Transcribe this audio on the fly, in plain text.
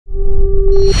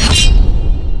Spy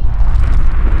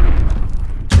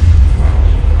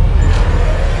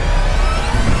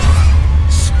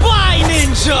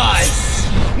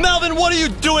ninjas! Melvin, what are you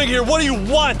doing here? What do you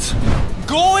want?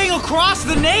 Going across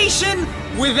the nation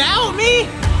without me?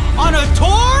 On a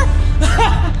tour?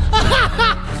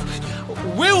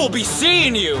 We will be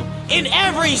seeing you. In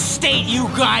every state you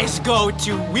guys go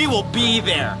to, we will be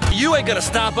there. You ain't gonna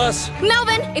stop us.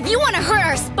 Melvin, if you want to hurt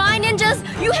our spy ninjas,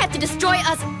 you have to destroy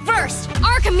us first.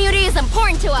 Our community is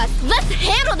important to us. Let's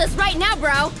handle this right now,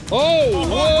 bro. Oh,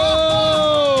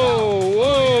 whoa,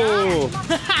 whoa.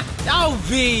 Oh,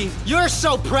 V, you're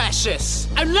so precious.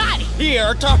 I'm not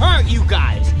here to hurt you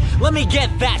guys. Let me get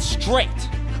that straight.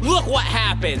 Look what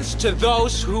happens to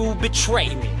those who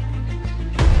betray me.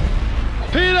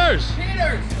 Peters!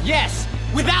 Peters! Yes,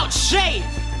 without shave,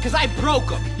 because I broke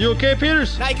him. You okay,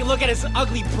 Peters? Now you can look at his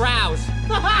ugly brows.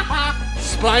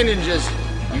 Spy ninjas,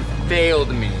 you failed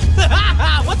me.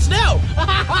 What's new?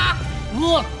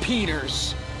 Look,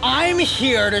 Peters, I'm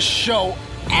here to show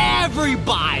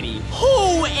everybody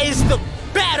who is the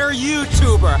better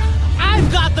YouTuber. I've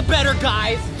got the better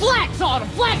guys. Flex on him,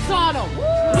 flex on him.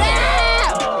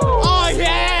 Yeah! Oh,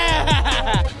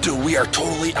 yeah! Dude, we are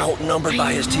totally outnumbered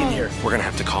by his team here. We're gonna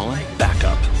have to call him back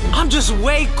up. I'm just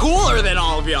way cooler than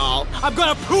all of y'all. I'm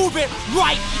gonna prove it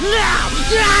right now.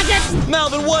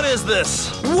 Melvin, what is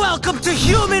this? Welcome to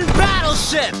human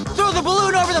Battleship. Throw the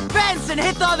balloon over the fence and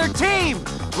hit the other team.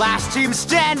 Last team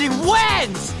standing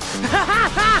wins.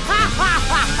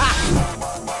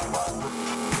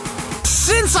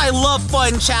 Since I love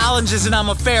fun challenges and I'm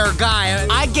a fair guy,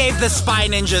 I gave the Spy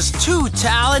Ninjas 2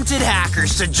 talented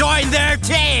hackers to join their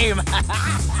team.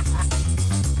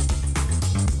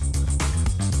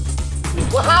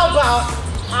 Well, how about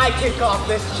I kick off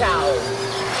this challenge?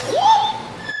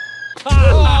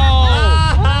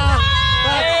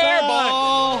 That's fair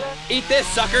ball. Eat this,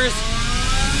 suckers.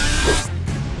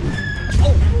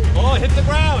 Oh, hit the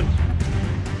ground.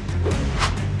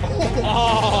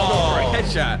 Oh, for a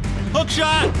headshot. Hook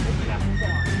shot.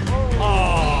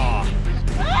 Oh.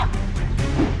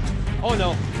 Oh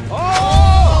no.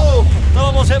 Oh! That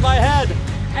almost hit my head.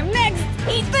 I'm next.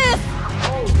 Eat this.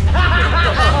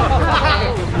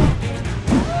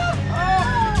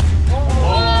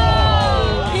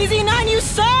 Easy 9, you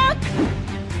suck.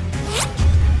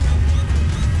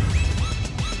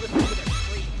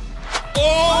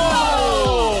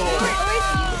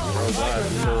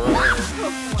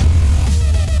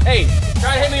 Hey,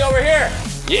 try to hit me over here,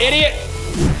 you idiot.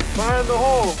 Find the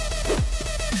hole.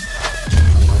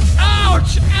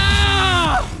 Ouch!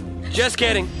 Ah! Just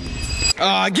kidding.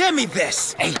 Give me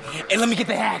this. Hey, let me get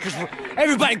the hackers.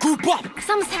 Everybody group up.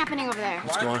 Something's happening over there.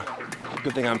 What's going on?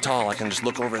 Good thing I'm tall. I can just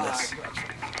look over this.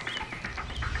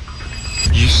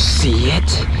 You see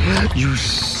it? You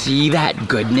see that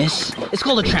goodness? It's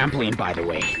called a trampoline, by the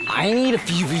way. I need a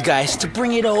few of you guys to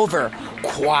bring it over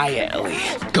quietly.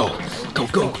 Go, go,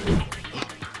 go.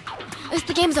 Is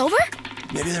the game's over?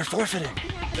 Maybe they're forfeiting.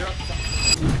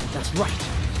 That's right.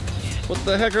 What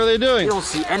the heck are they doing? You don't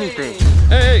see anything.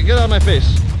 Hey, hey, get out of my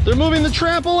face. They're moving the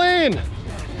trampoline.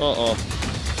 Uh-oh.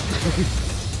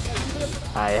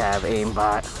 I have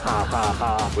aimbot. Ha ha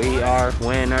ha. We are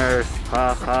winners.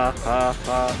 Ha ha ha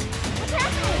ha.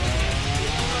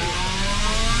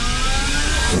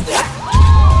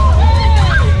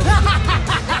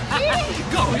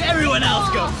 Go, everyone else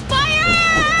go. Fire!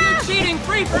 You're cheating.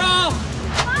 Free throw.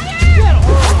 Fire!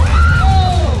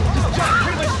 Just jump.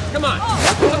 Pretty much. Come on.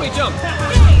 Let me jump.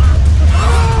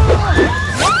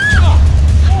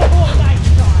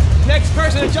 Next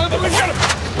person to jump. I'm gonna get him.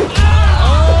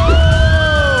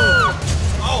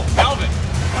 Oh, Melvin.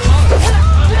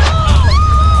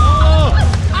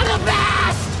 I'm the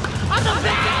best! I'm the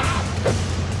best!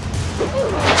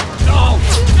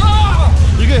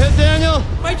 You get hit, Daniel?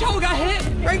 My toe got hit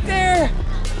right there.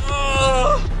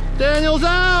 Daniel's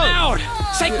out! Out.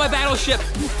 Sank my battleship.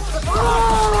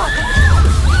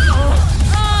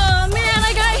 Oh man,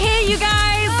 I got hit, you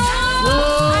guys.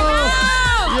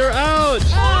 You're out!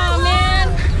 Oh man.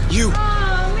 You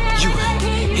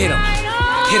hit him.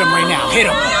 Hit him right now. Hit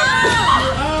him.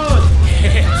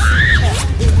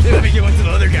 Let me get one to the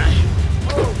other guy.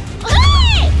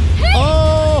 Hey! Hey!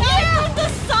 Oh! The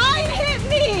sign hit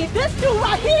me! This dude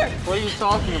right here! What are you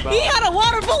talking about? He had a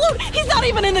water balloon! He's not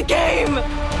even in the game!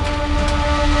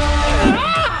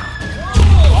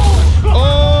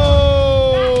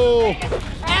 Oh!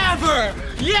 Ever!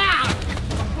 Yeah!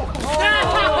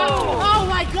 Oh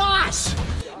my gosh!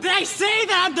 Did I say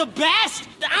that I'm the best?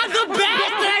 I'm the best!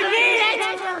 Did I mean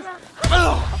it?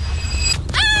 Oh!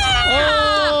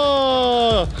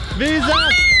 Visa!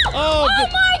 Oh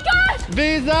my gosh!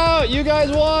 B's out. You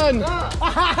guys won. Did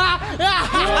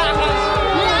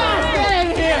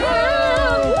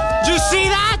you see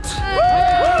that?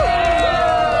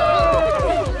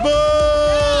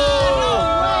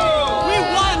 We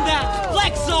won that.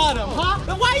 Flex on him, huh?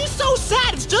 But why are you so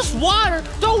sad? It's just water.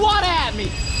 Throw water at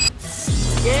me.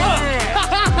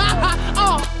 Yeah.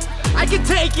 Oh, I can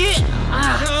take it.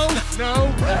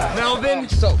 No, Melvin.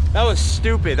 So that was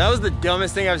stupid. That was the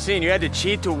dumbest thing I've seen. You had to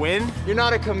cheat to win. You're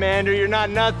not a commander. You're not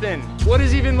nothing. What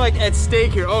is even like at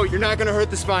stake here? Oh, you're not gonna hurt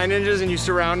the spy ninjas and you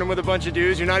surround them with a bunch of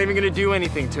dudes. You're not even gonna do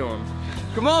anything to them.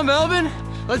 Come on, Melvin.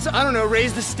 Let's, I don't know,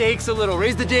 raise the stakes a little.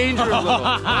 Raise the danger a little.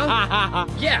 Huh?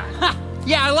 Yeah.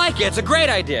 Yeah, I like it. It's a great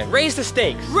idea. Raise the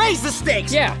stakes. Raise the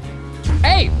stakes. Yeah.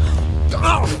 Hey.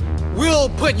 Oh, we'll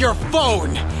put your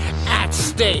phone at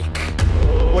stake.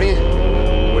 What do you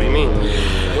mean?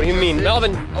 What do you mean,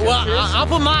 Melvin? Well, I'll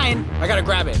put mine. I gotta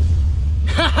grab it.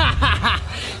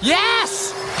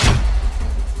 Yes!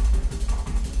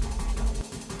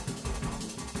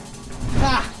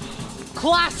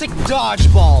 Classic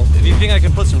dodgeball. If you think I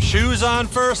can put some shoes on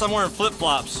first, I'm wearing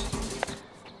flip-flops.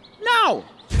 No!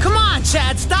 Come on,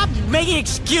 Chad, stop making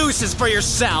excuses for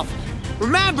yourself.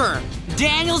 Remember,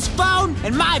 Daniel's phone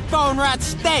and my phone are at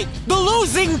stake. The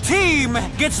losing team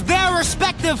gets their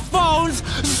respective phones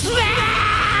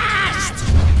smashed!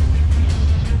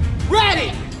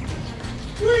 Ready?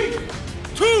 3,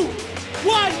 2,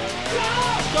 1, go!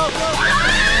 Go!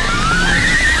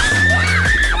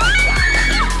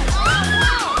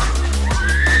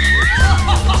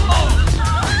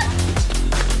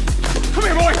 Come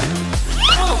here, boy.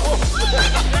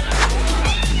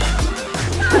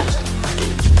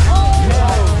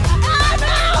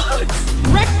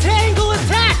 Rectangle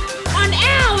attack on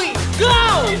Alie! Go!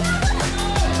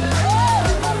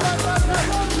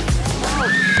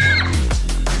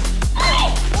 Hey,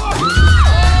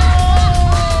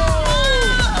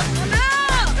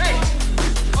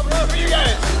 I'm going for you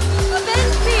guys.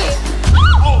 Avenge me!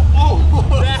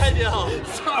 Daniel.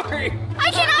 Sorry. I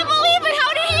cannot believe it!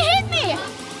 How did he hit me?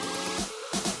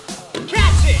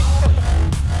 Catch it!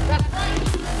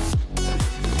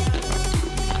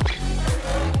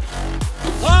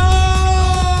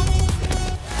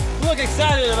 Look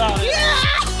excited about it.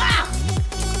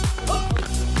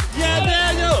 Yeah,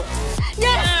 Daniel.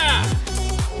 Yes!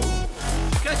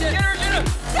 Catch it. Get her.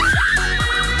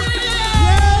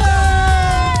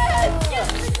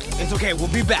 It's okay, we'll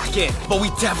be back in. But we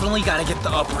definitely gotta get the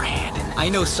upper hand. And I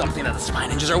know something that the spy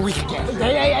ninjas are weak against.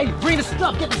 Hey, bring the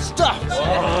stuff, get the stuff.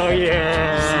 Oh,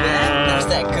 yeah. That's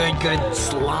that good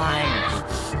slime.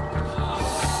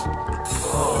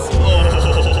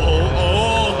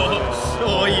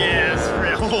 Oh, yes.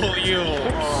 Oh, you.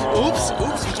 Oops,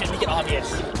 you can't make it obvious.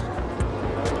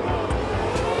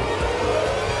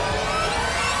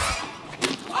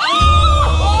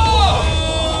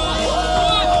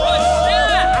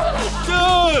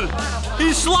 Dude,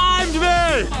 he slimed me.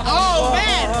 Oh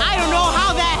man, I don't know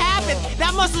how that happened.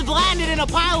 That must have landed in a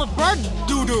pile of bird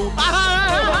doo-doo.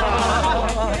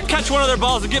 Catch one of their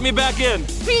balls and get me back in.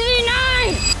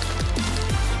 PZ9!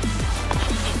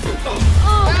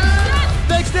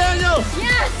 Thanks, Daniel.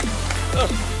 Yes!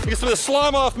 Get some of the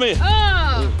slime off me.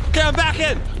 Oh! Okay, I'm back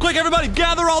in. Quick, everybody,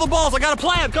 gather all the balls. I got a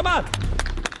plan. Come on.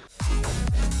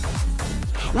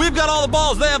 We've got all the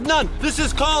balls. They have none. This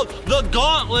is called the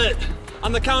gauntlet.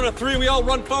 On the count of 3, we all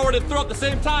run forward and throw at the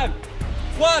same time.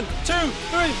 1, 2, 3,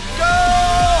 go!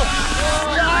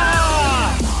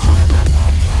 Yeah!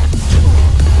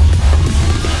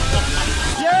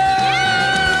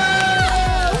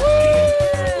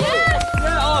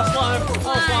 Yeah, all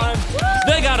slime.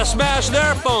 They gotta smash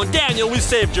their phone. Daniel, we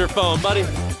saved your phone, buddy.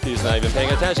 He's not even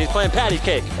paying attention. He's playing patty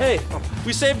cake. Hey,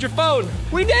 we saved your phone.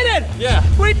 We did it! Yeah.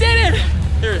 We did it!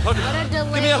 Here, hug. Give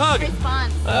me a hug.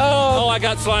 Response. Oh, I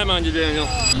got slime on you, Daniel.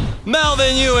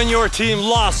 Melvin, you and your team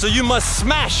lost, so you must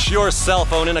smash your cell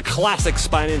phone in a classic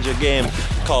Spy Ninja game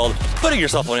called putting your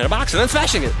cell phone in a box and then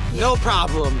smashing it. No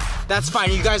problem. That's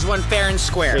fine. You guys won fair and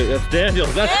square. Wait, that's Daniel.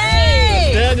 That's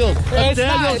Daniel. That's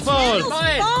Daniel's phone.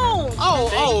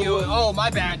 Oh, my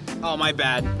bad. Oh, my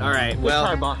bad. All right,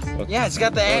 well. Yeah, it's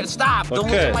got the stop. Don't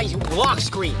look at my lock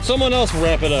screen. Someone else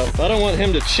wrap it up. I don't want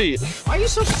him to cheat. Why are you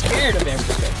so scared of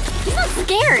everything? He's not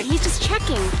scared. He's just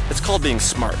checking. It's called being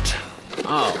smart.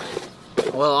 Oh.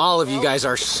 Well, all of you guys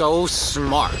are so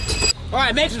smart. All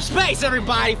right, make some space,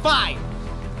 everybody. Fine.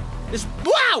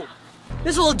 Wow!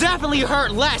 This will definitely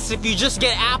hurt less if you just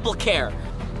get Apple Care.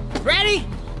 Ready?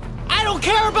 I don't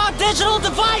care about digital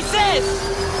devices!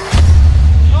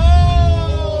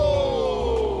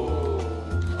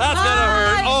 That's gonna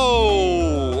hurt.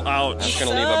 Oh, ouch. That's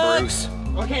gonna leave a bruise.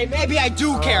 Okay, maybe I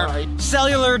do care.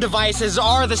 Cellular devices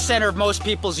are the center of most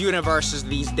people's universes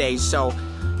these days, so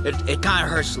it kind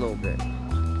of hurts a little bit.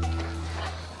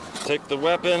 Take the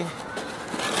weapon.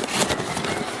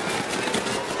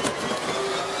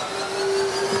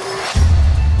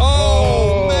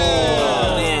 Oh,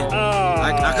 man.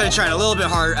 I could have tried a little bit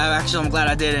harder. Actually, I'm glad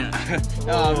I didn't.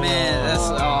 Oh, man. That's...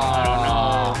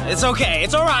 Oh, no. It's okay.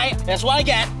 It's all right. That's what I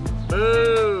get.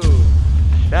 Ooh.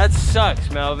 That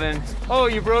sucks, Melvin. Oh,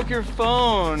 you broke your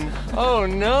phone. Oh,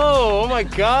 no. Oh, my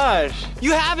gosh.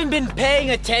 You haven't been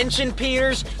paying attention,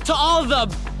 Peters, to all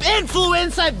the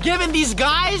influence I've given these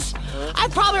guys?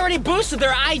 I've probably already boosted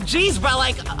their IGs by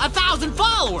like 1,000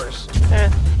 followers.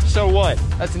 So what?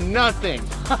 That's nothing.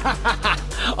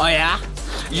 Oh, yeah?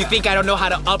 You think I don't know how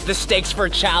to up the stakes for a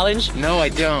challenge? No, I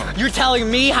don't. You're telling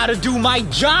me how to do my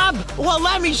job? Well,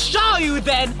 let me show you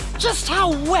then just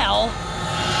how well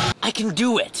I can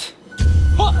do it.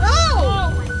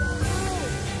 Oh!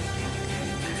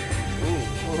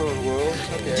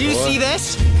 Okay. Do you see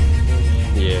this?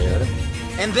 Yeah.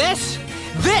 And this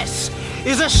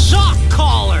is a shock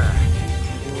collar.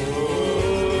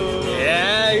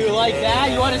 Yeah, you like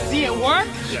that? You want to see it work?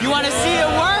 You want to see it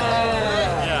work?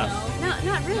 No,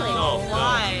 not really. No,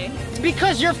 Why?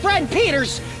 Because your friend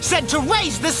Peters said to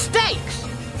raise the stakes.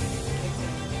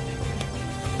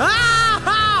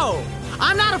 Ow!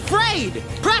 I'm not afraid.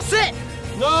 Press it.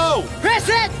 No! Press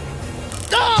it.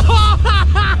 Oh,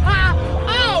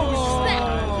 snap.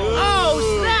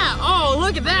 Oh, snap. Oh,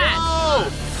 look at that.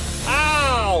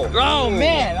 Ow! Oh,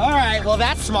 man. All right, well,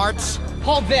 that's smarts.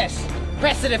 Hold this.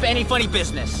 Press it if any funny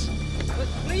business.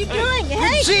 What are you doing?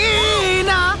 Hey!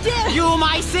 Gina, you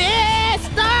my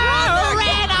sister,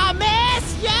 and I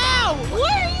miss you.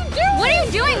 What are you doing? What are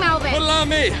you doing, Melvin? Put it on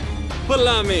me! Put it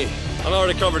on me! I'm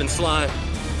already covered in slime.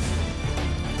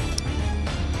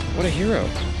 What a hero.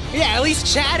 Yeah, at least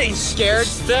Chad ain't scared.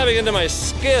 Stabbing into my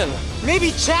skin.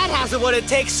 Maybe Chad has what it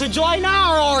takes to join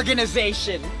our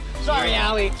organization. Sorry,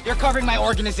 Alie, you're covering my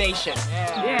organization.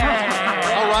 All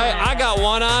right, I got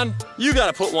one on. You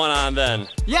gotta put one on then.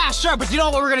 Yeah, sure, but do you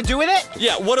know what we're gonna do with it?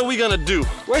 Yeah, what are we gonna do?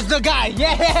 Where's the guy?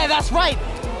 Yeah, that's right.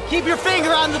 Keep your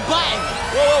finger on the button.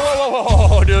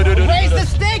 Whoa, dude. Raise the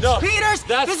stakes, No, Peters.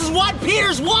 This is what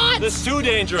Peters wants. This is too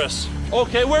dangerous.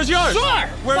 Okay, where's yours? Sure,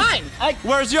 fine.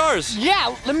 Where's yours?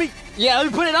 Yeah, let me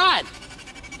put it on.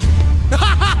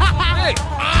 Hey!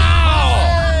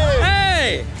 Ow!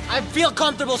 Hey! I feel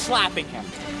comfortable slapping him.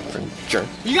 Sure.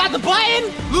 You got the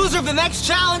button? Loser of the next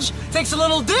challenge takes a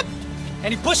little dip,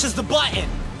 and he pushes the button.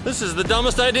 This is the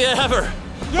dumbest idea ever.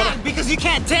 Yeah, because you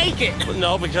can't take it.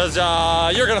 No, because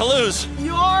you're gonna lose.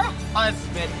 Your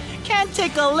husband can't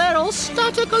take a little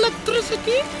static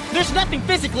electricity. There's nothing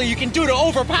physically you can do to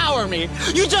overpower me.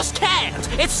 You just can't.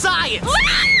 It's science.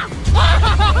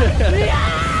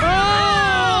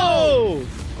 Oh!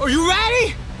 Are you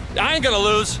ready? I ain't gonna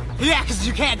lose. Yeah, because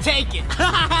you can't take it.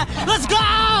 Let's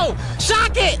go!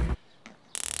 Shock it!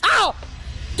 Ow!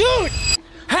 Dude!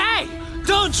 Hey!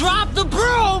 Don't drop the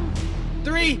broom!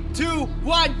 3, 2,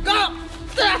 1, go!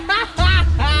 Step back.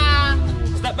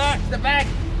 Step back.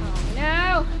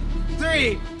 No.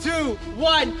 3, 2,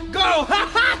 1, go!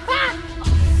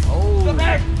 Step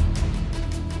back.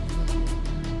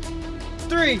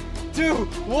 3, 2,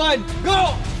 1,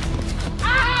 go!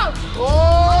 Ow! Oh!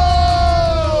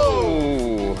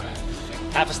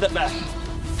 Half a step back.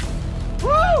 Woo!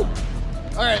 All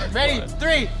right, ready?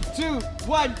 3, 2,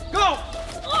 1, go!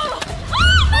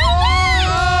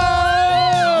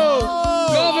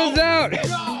 Melvin's out.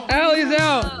 Allie's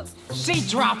out. She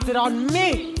dropped it on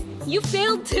me. You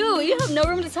failed too. You have no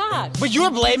room to talk. But you're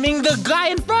blaming the guy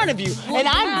in front of you, and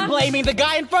I'm blaming the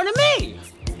guy in front of me.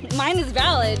 Mine is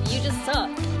valid. You just suck.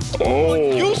 Oh!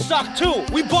 You suck too.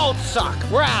 We both suck.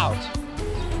 We're out.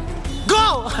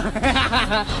 Go!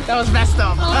 That was messed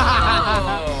up.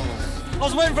 I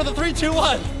was waiting for the 3, 2,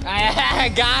 1. I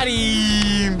got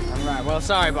him. All right. Well,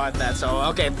 sorry about that. So,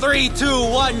 okay, 3, 2,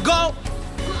 1, go.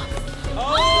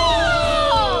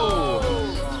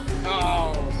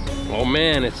 Oh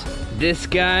man, it's this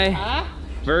guy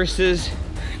versus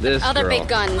this Other girl. big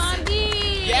guns.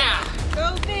 Yeah.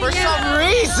 For some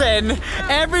reason,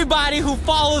 everybody who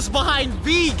follows behind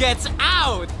V gets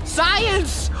out.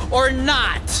 Science or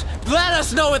not? Let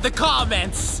us know in the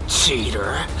comments.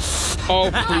 Cheater.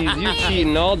 Oh please, you're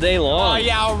cheating all day long. Oh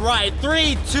yeah, right.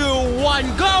 3, 2,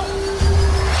 1, go.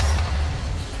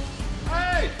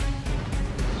 Hey!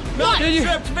 What? No, you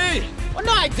tripped me. Well,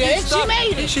 no, I didn't. She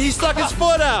made it. He stuck his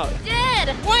foot out. Did.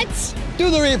 What? Do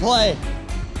the replay.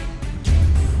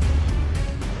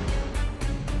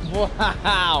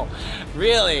 Wow.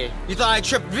 Really? You thought I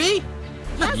tripped V?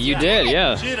 You did,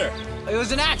 yeah. Cheater. It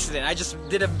was an accident. I just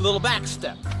did a little back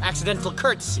step. Accidental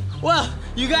courtesy. Well,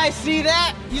 you guys see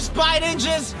that? You spy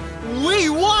ninjas, we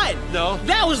won! No.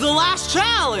 That was the last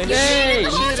challenge! Hey!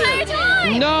 The whole entire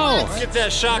time! No! Get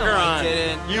that shocker on.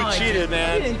 You cheated,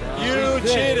 man. You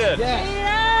cheated.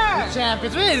 Yeah. We're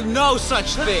champions. We didn't know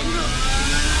such thing.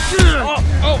 Whoa!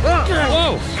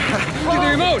 Give me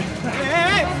the remote!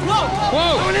 Hey, whoa!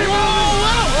 Whoa!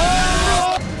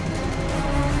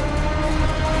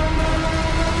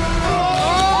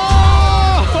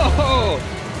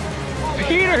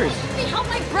 Peters! Help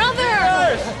my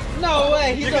brother! No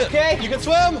way, he's okay. You can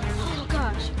swim? Oh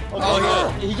gosh. Oh,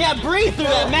 He can't breathe through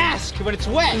that mask when it's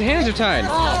wet. His hands are tied.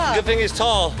 Good thing he's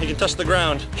tall. He can touch the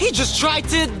ground. He just tried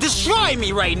to destroy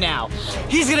me right now.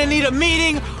 He's gonna need a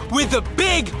meeting with the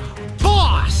big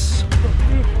boss.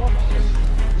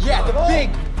 Yeah, the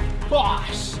big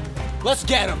boss. Let's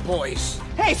get him, boys.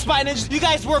 Hey, Spy Ninjas, you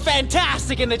guys were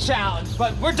fantastic in the challenge,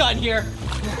 but we're done here.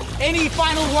 Any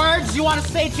final words you want to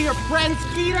say to your friends,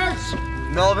 Peters?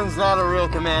 Melvin's not a real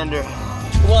commander.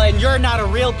 Well, and you're not a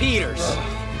real Peters.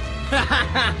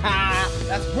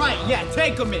 That's right, yeah,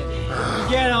 take him in.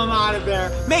 Get him out of there.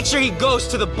 Make sure he goes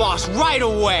to the boss right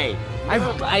away.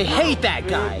 I hate that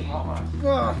guy.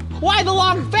 Why the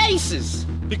long faces?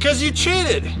 Because you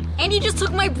cheated. And you just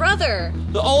took my brother.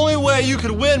 The only way you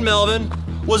could win, Melvin,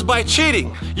 was by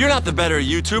cheating. You're not the better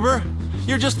YouTuber.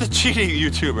 You're just the cheating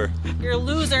YouTuber. You're a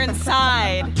loser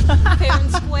inside. Fair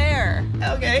and square.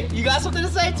 Okay, you got something to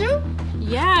say too?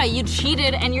 Yeah, you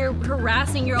cheated and you're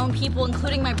harassing your own people,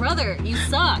 including my brother. You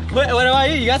suck. What about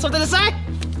you? You got something to say?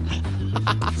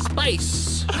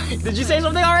 Spice. Did you say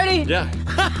something already? Yeah.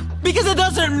 Because it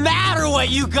doesn't matter what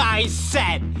you guys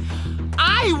said.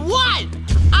 I won!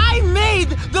 I made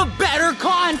the better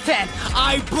content.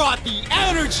 I brought the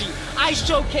energy. I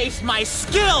showcased my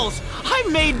skills. I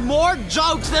made more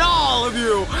jokes than all of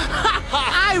you.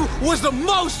 I was the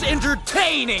most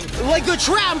entertaining, like the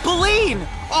trampoline.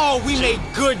 Oh, we made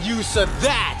good use of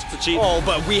that. It's a cheat. Oh,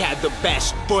 but we had the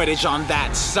best footage on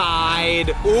that side.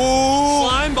 Ooh.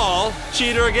 Slime ball.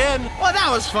 Cheater again. Well,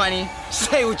 that was funny.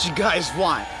 Say what you guys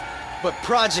want. But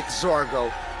Project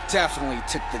Zorgo definitely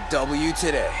took the W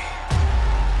today.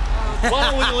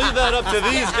 Why don't we leave that up to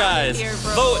these guys?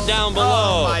 Vote down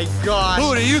below. Oh my God.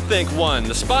 Who do you think won?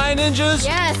 The Spy Ninjas?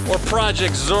 Yes. Or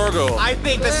Project Zorgo? I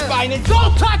think the Spy Ninjas.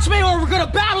 Don't touch me or we're gonna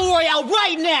battle royale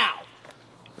right now!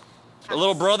 A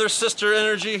little brother-sister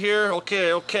energy here?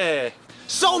 Okay.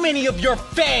 So many of your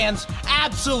fans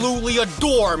absolutely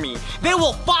adore me. They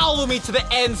will follow me to the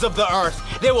ends of the earth.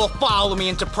 They will follow me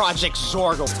into Project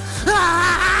Zorgo.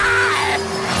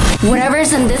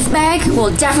 Whatever's in this bag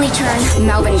will definitely turn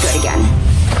Melvin good again.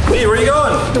 Hey, where are you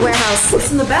going? The warehouse.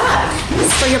 What's in the bag? This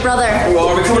is for your brother. Well,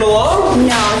 are we coming along?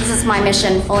 No, this is my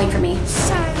mission, only for me.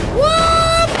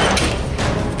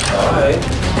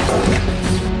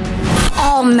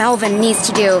 All Melvin needs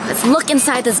to do is look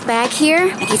inside this bag here,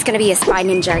 and he's gonna be a spy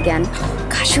ninja again.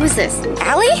 Gosh, who is this?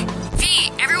 Alie?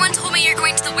 V, everyone told me you're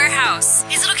going to the warehouse.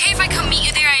 Is it okay if I come meet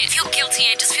you there? I feel guilty.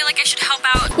 I just feel like I should help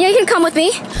out. Yeah, you can come with me.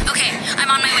 Okay, I'm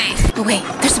on my way. Oh wait,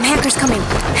 there's some hackers coming.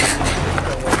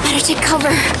 Better take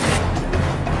cover.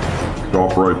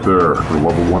 Stop right there. For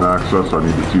level 1 access, I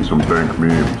need to see some dank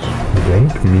memes.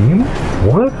 Dank memes?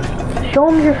 What? Show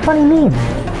them your funny memes.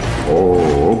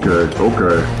 Oh, okay.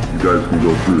 You guys can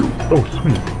go through. Oh,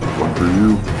 sweet. One for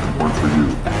you, one for you.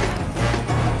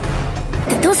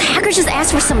 Did those hackers just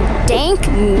ask for some dank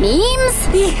memes?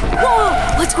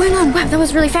 Whoa! What's going on? Wow, that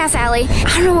was really fast, Alie.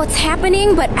 I don't know what's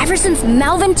happening, but ever since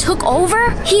Melvin took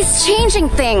over, he's changing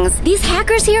things. These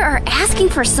hackers here are asking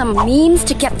for some memes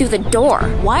to get through the door.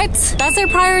 What? That's their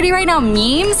priority right now,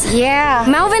 memes? Yeah,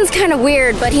 Melvin's kind of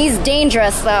weird, but he's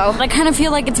dangerous, though. I kind of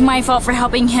feel like it's my fault for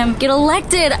helping him get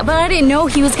elected, but I didn't know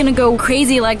he was gonna go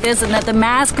crazy like this and that the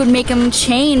mask would make him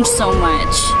change so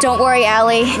much. Don't worry,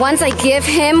 Alie. Once I give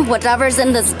him whatever's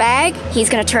in this bag, he's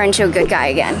gonna turn into a good guy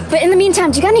again. But in the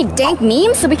meantime, do you got any dank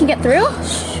memes so we can get through?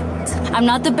 I'm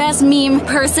not the best meme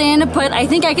person, but I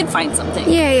think I could find something.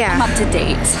 Yeah. I'm up to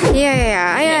date.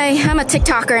 Yeah. I'm a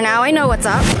TikToker now. I know what's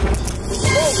up.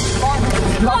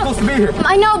 You're not supposed to be here.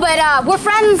 I know, but we're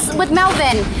friends with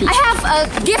Melvin. I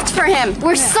have a gift for him.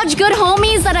 We're such good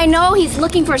homies that I know he's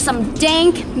looking for some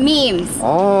dank memes.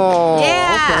 Oh,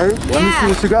 Yeah. okay. Let me see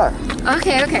what you got.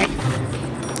 Okay.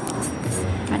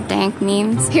 My dank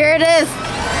memes. Here it is.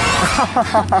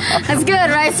 That's good,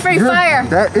 right? It's pretty fire.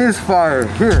 That is fire.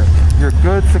 Here, you're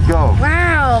good to go.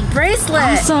 Wow, bracelet.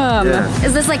 Awesome. Yeah.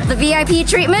 Is this like the VIP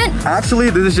treatment? Actually,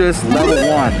 this is just level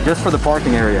 1, just for the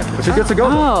parking area. But you're good to go.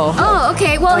 Oh,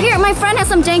 okay. Well, here, my friend has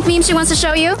some dank memes she wants to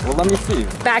show you. Well, let me see.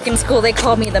 Back in school, they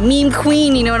called me the meme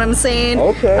queen, you know what I'm saying?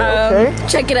 Okay.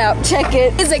 Check it out, check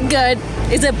it. Is it good?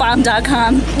 Is it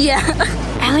bomb.com? Yeah.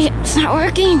 Alie, it's not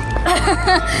working.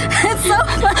 It's so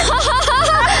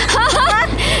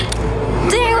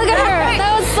Dang, look at her.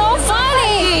 That was so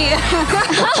funny.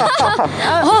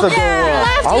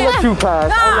 I'll let you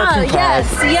pass. I'll let you pass.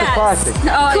 Yes, yes. It's a classic.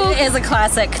 Oh, Cool. it is a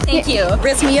classic. Thank you.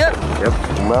 Wrist me up. Yep.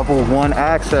 Level 1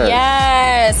 access.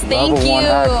 Yes, thank Level 1 you.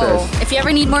 access. If you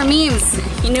ever need more memes,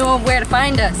 you know where to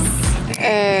find us.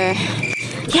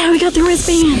 Yeah, we got the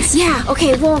wristbands. Yeah,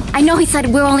 okay, well, I know he said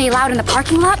we're only allowed in the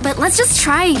parking lot, but let's just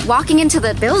try walking into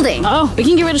the building. Oh, we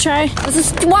can give it a try. Let's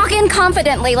just walk in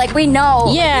confidently, like we know.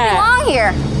 Yeah. We belong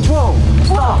here. Whoa,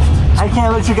 stop. I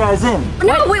can't let you guys in.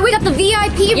 No, wait, we got the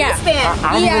VIP wristband.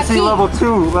 I need to see level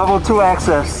 2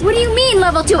 access. What do you mean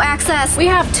level 2 access? We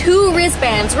have 2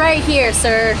 wristbands right here,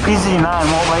 sir. PC9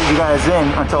 won't let you guys in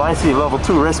until I see level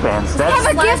 2 wristbands. I have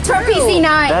a gift for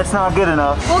PC9. That's not good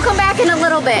enough. We'll come back in a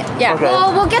little bit. Yeah. Okay.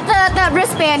 We'll get that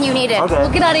wristband you needed. Okay. We'll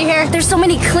get out of here. There's so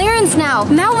many clearance now.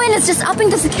 Melvin is just upping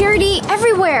the security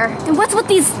everywhere. And what's with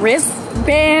these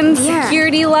wristband Yeah.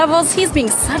 security levels? He's being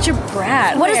such a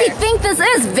brat. What does he think this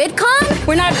is? VidCon?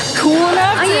 We're not cool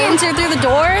enough to enter through the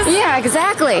doors? Yeah,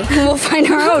 exactly. We'll find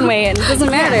our own way in. Doesn't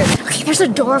matter. Okay, there's a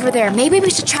door over there. Maybe we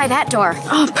should try that door.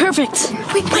 Oh, perfect.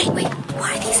 Wait.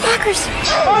 Why are these hackers?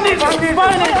 What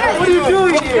are you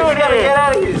doing here? We gotta get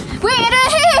out of here. Wait,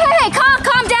 hey,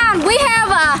 calm down. We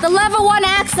have the level 1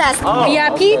 access. VIP?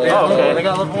 Oh, okay. I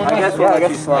got level 1 access. I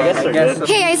guess they're good.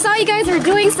 Hey, I saw you guys were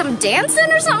doing some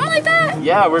dancing or something like that.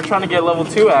 Yeah, we're trying to get level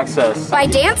 2 access. By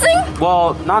dancing?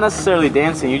 Well, not necessarily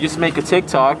dancing. You just make a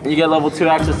TikTok and you get level 2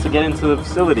 access to get into the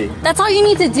facility. That's all you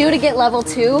need to do to get level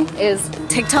 2 is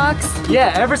TikToks?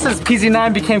 Yeah, ever since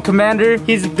PZ9 became commander,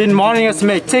 he's been wanting us to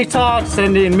make TikToks,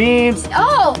 send in memes.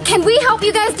 Oh, can we help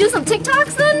you guys do some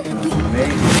TikToks then?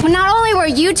 Well, not only we're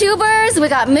YouTubers, we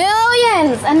got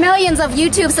millions and millions of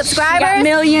YouTube subscribers. Got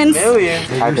millions.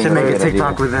 I should make a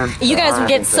TikTok with them. You guys would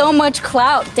get so much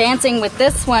clout dancing with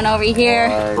this one over here.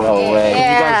 No way.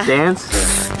 Yeah. You guys dance?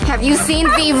 Have you seen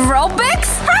the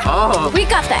aerobics? Oh. We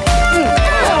got that.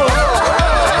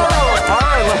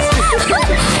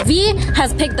 V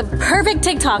has picked the perfect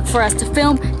TikTok for us to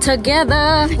film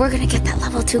together. We're gonna get that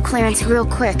level 2 clearance real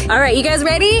quick. All right, you guys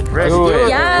ready? Let's do it. Yes.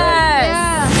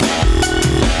 Yeah.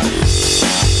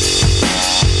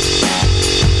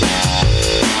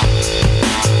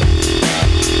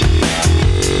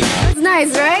 That's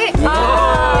nice, right? Nice.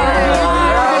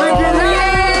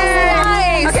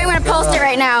 Okay, I'm gonna post it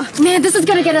right now. Man, this is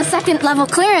gonna get a second level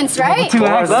clearance, right? 2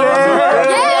 access.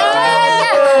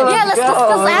 Yeah, let's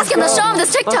ask him to show him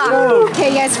this TikTok. Okay,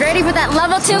 you guys ready for that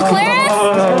level 2 clearance?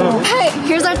 Hey,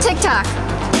 here's our TikTok.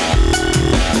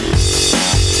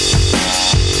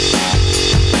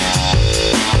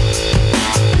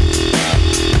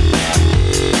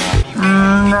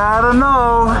 I don't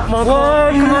know.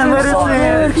 What? Come on, let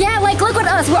us in. Yeah, like look at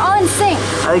us, we're all in sync.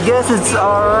 I guess it's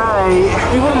alright.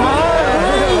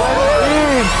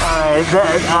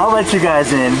 Alright, I'll let you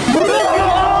guys in.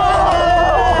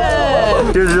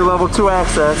 Here's your level 2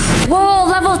 access. Whoa,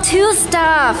 level 2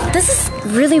 stuff. This is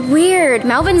really weird.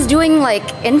 Melvin's doing like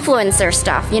influencer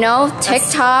stuff, you know?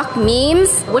 TikTok,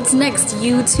 memes. What's next?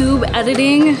 YouTube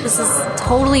editing? This is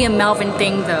totally a Melvin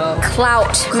thing though.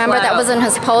 Clout. Remember that was in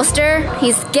his poster?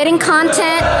 He's getting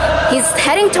content. He's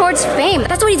heading towards fame.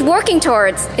 That's what he's working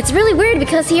towards. It's really weird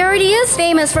because he already is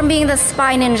famous from being the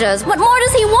spy ninjas. What more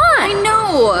does he want? I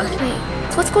know.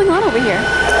 Wait, so what's going on over here?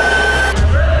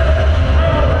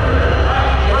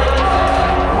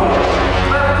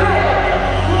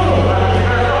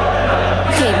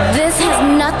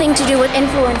 Nothing to do with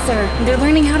influencer. They're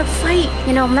learning how to fight.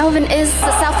 You know, Melvin is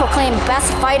the self-proclaimed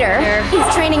best fighter. He's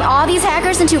training all these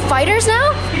hackers into fighters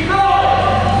now?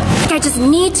 I just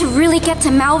need to really get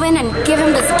to Melvin and give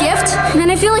him this gift. And then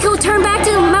I feel like he'll turn back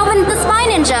to Melvin the Spy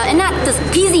Ninja and not this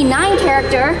PZ9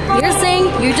 character. You're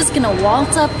saying you're just gonna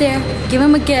waltz up there, give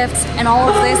him a gift, and all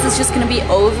of this is just gonna be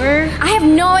over? I have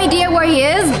no idea where he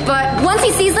is, but once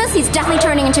he sees this, he's definitely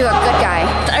turning into a good guy.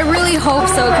 I really hope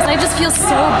so, because I just feel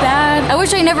so bad. I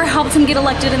wish I never helped him get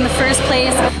elected in the first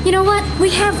place. You know what? We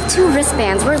have 2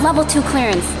 wristbands. We're level 2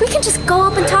 clearance. We can just go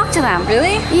up and talk to them.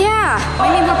 Really? Yeah.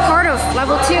 I mean, we're part of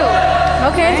level 2.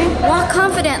 Okay. Walk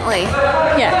confidently.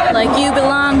 Yeah, like you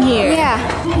belong here. Yeah.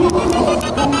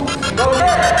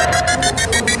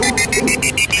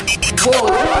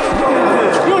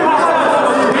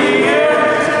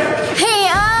 Hey,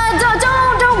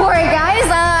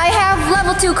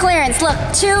 Look,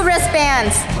 2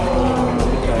 wristbands.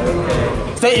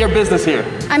 State your business here.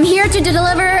 I'm here to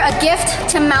deliver a gift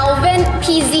to Melvin,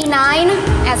 PZ9,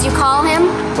 as you call him.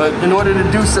 But in order to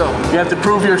do so, you have to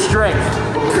prove your strength.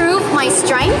 Prove my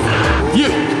strength? You,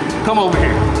 come over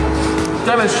here.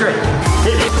 Demonstrate.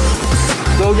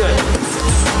 Go get it.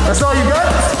 That's all you got?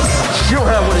 You don't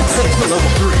have what it takes for level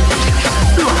 3.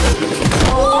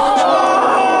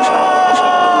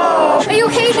 Are you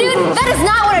okay, dude? That is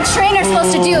not what a trainer's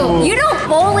supposed to do. You don't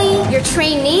bully your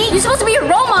trainee. You're supposed to be a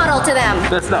role model to them.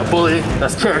 That's not bullying,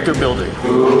 that's character building.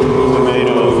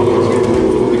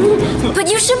 But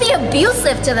you should be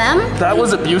abusive to them. That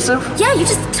was abusive? Yeah, you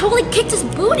just totally kicked his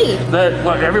booty. That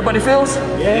what everybody feels?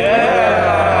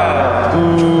 Yeah.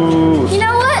 You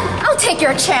know what? I'll take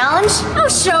your challenge. I'll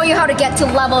show you how to get to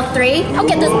level 3. I'll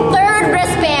get this 3rd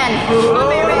wristband on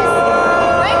my wrist.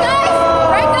 Right, guys?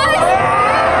 Right, guys?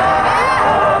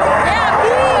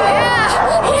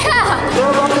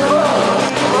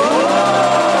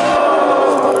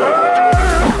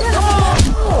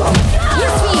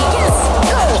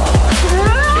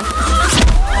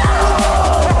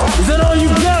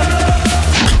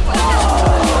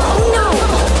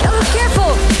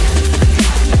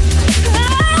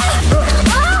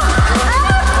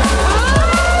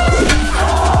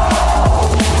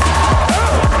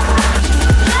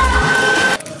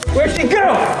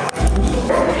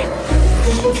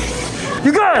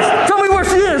 You guys, tell me where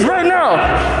she is right now.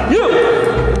 You.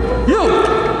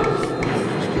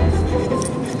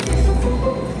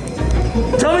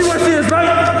 Tell me where she is right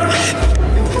now.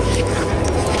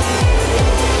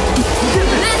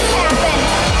 This happened.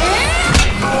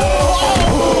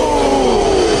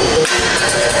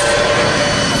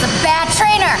 That's a bad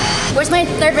trainer. Where's my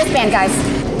 3rd wristband, guys?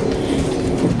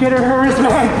 Get her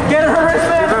wristband. Get her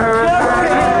wristband. Get her wristband.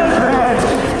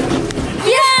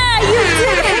 Yeah, you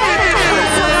did it.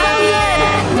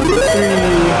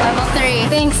 Level 3.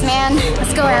 Thanks, man.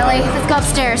 Let's go, Alie. Let's go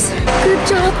upstairs. Good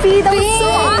job, B. That was so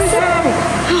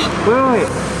awesome. Wait.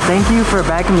 Thank you for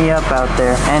backing me up out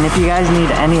there. And if you guys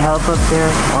need any help up there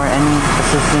or any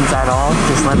assistance at all,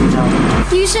 just let me know.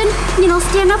 You should,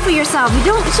 stand up for yourself.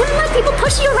 You shouldn't let people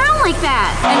push you around like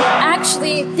that. And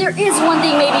actually, there is one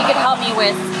thing maybe you could help me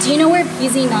with. Do you know where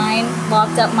PZ9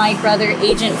 locked up my brother,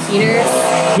 Agent Peter?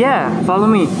 Yeah, follow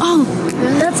me. Oh,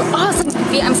 that's awesome.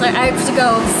 I'm sorry, I have to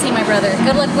go see my brother.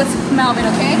 Good luck with Melvin,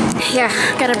 okay? Yeah,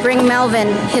 gotta bring Melvin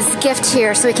his gift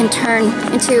here so he can turn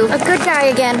into a good guy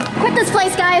again. Quit this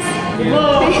place, guys.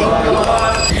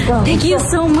 Thank you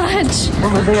so much.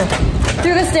 Over there.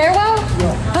 Through the stairwell?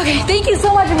 Yeah. Okay, thank you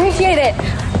so much, appreciate it.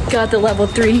 Got the level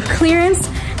 3 clearance.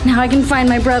 Now I can find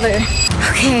my brother.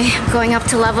 Okay, I'm going up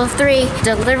to level 3,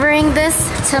 delivering this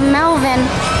to Melvin.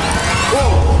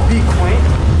 Whoa, be quiet.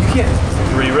 You can't.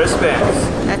 3 wristbands.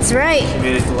 That's right. You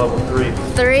made it to level 3.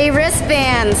 3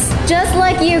 wristbands. Just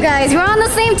like you guys. We're on the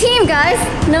same team, guys.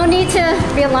 No need to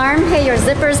be alarmed. Hey, your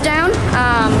zipper's down. You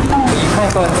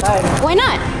can't go inside. Why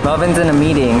not? Melvin's in a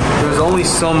meeting. There's only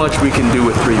so much we can do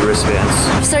with 3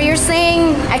 wristbands. So you're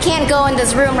saying I can't go in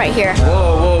this room right here?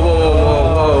 Whoa.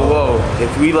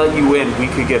 If we let you in, we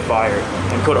could get fired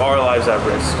and put our lives at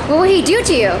risk. What will he do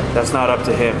to you? That's not up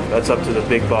to him. That's up to the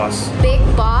big boss. Big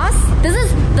boss? This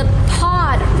is the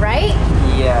pod, right?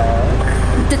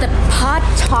 Yeah. Did the pod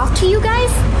talk to you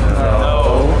guys?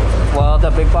 No. Well,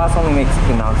 the big boss only makes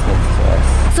announcements to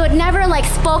us. So it never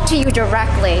spoke to you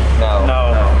directly? No.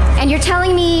 And you're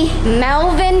telling me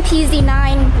Melvin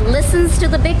PZ9 listens to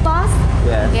the big boss?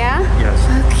 Yeah. Yeah? Yes.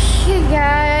 Okay,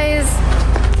 guys.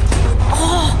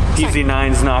 Oh,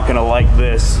 PZ9's not gonna like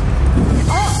this.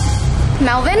 Oh,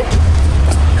 Melvin?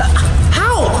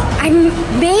 How? I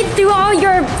made through all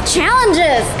your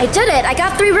challenges. I did it. I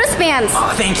got 3 wristbands.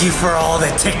 Oh, thank you for all the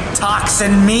TikToks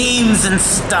and memes and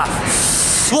stuff.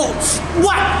 Well,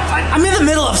 what? I'm in the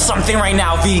middle of something right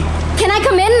now, V. Can I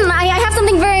come in? I have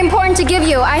something very important to give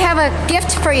you. I have a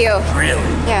gift for you. Really?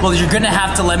 Yeah. Well, you're gonna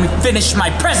have to let me finish my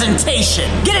presentation.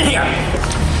 Get in here.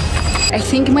 I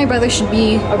think my brother should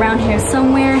be around here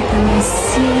somewhere. Let me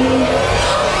see.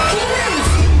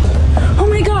 Oh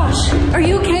my gosh, are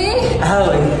you okay?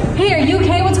 Alie. Hey, are you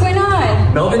okay? What's going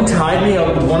on? Melvin tied me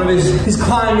up with one of his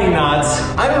climbing knots.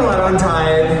 I don't know how to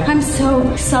untie it. I'm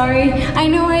so sorry. I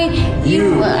know I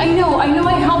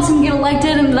helped him get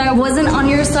elected and I wasn't on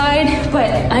your side,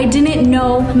 but I didn't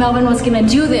know Melvin was gonna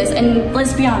do this. And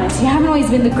let's be honest, you haven't always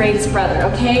been the greatest brother,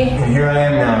 okay? And here I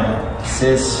am now.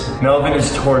 Sis, Melvin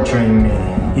is torturing me.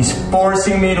 He's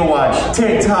forcing me to watch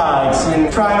TikToks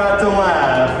and try not to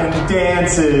laugh and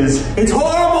dances. It's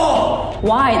horrible!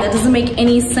 Why? That doesn't make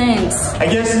any sense. I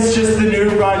guess it's just the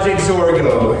new Project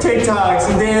Zorgo. TikToks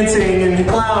and dancing and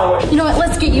clown. You know what?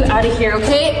 Let's get you out of here,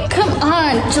 okay? Come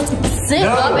on, just sit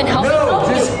up and help me. No,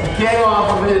 just get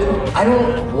off of it. I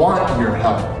don't want your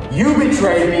help. You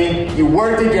betrayed me, you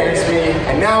worked against me,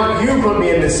 and now you put me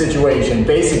in this situation,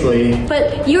 basically.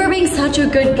 But you were being such a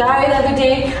good guy the other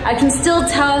day. I can still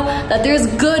tell that there's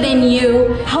good in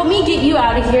you. Help me get you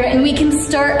out of here and we can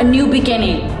start a new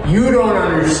beginning. You don't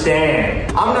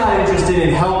understand. I'm not interested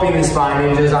in helping the Spy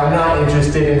Ninjas. I'm not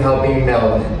interested in helping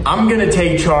Melvin. I'm gonna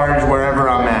take charge wherever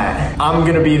I'm at. I'm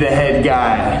gonna be the head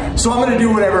guy. So I'm gonna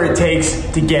do whatever it takes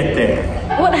to get there.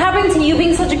 What happened to you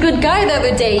being such a good guy the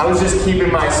other day? I was just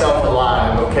keeping myself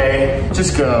alive, okay?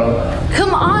 Just go.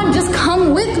 Come on, just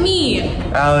come with me.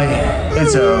 Alie,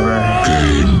 it's over.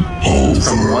 It's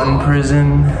from one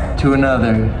prison to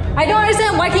another. I don't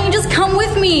understand. Why can't you just come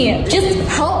with me? Just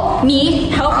help me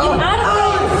help you out of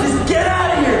here. Just get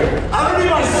out of here. I'm gonna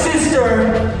need my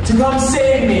sister to come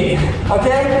save me,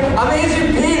 okay? I'm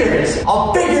Agent Peters.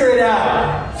 I'll figure it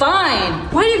out. Fine.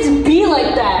 Why do you have to be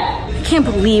like that? I can't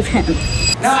believe him.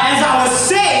 Now, as I was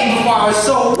saying before I was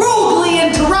so rudely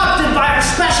interrupted by our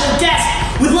special guest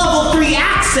with level 3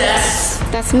 access.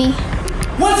 That's me.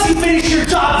 Once you finish your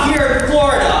job here in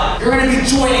Florida, you're gonna be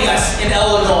joining us in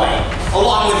Illinois,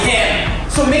 along with him.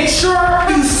 So make sure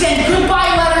you send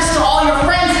goodbye letters to all your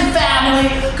friends and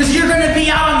family, because you're gonna be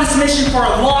out on this mission for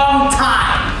a long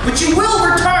time. But you will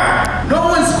return. No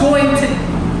one's going to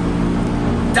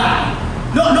die.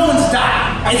 No one's dying.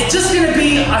 It's just gonna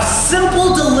be a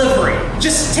simple delivery.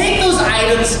 Just take those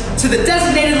items to the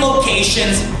designated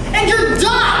locations and you're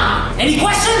done. Any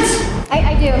questions?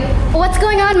 I do. What's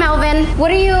going on, Melvin?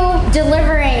 What are you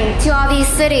delivering to all these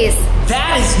cities?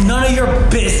 That is none of your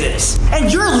business.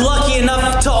 And you're lucky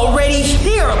enough to already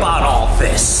hear about all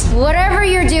this. Whatever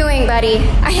you're doing, buddy,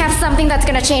 I have something that's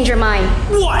gonna change your mind.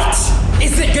 What?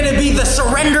 Is it gonna be the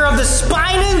surrender of the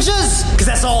Spy Ninjas? Because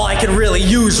that's all I can really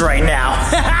use right now.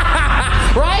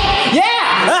 Right?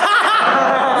 Yeah!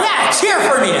 Yeah, cheer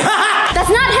for me. That's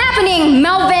not happening,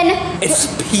 Melvin. It's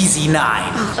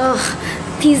PZ9. Ugh.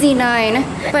 PZ9.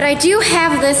 But I do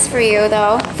have this for you,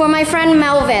 though. For my friend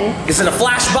Melvin. Is it a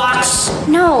flash box?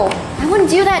 No, I wouldn't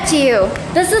do that to you.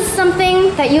 This is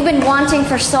something that you've been wanting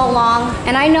for so long.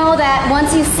 And I know that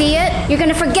once you see it, you're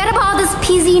gonna forget about all this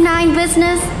PZ9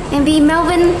 business and be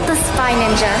Melvin the Spy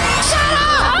Ninja. Shut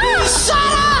up! Shut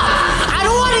up! I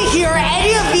don't want to hear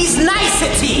any of these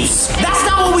niceties. That's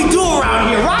not what we do around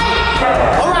here, right?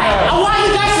 Alright, I want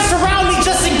you guys to surround me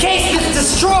just in case this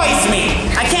destroys me.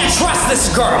 I can't trust this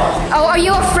girl. Oh, are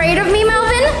you afraid of me,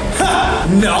 Melvin?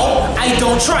 No, I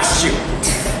don't trust you.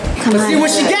 Let's see what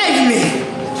she gave me.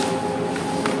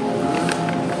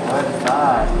 What's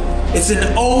that? It's an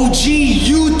OG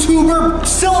YouTuber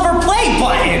silver play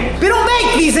button. They don't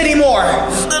make these anymore.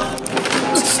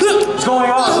 What's going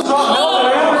on? What's wrong,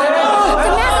 Melvin?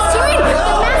 The mask is green.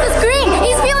 The mask is green.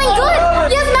 He's feeling good.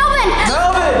 Yes, Melvin.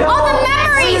 Melvin. All the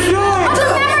memories. All the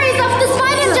memories of the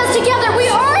Spy Ninjas together. We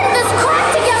earned this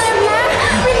crack together, man.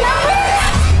 Remember?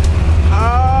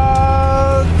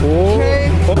 Okay.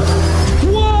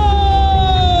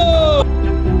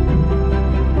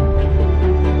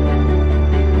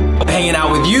 Hanging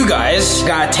out with you guys,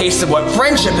 got a taste of what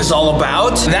friendship is all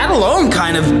about. That alone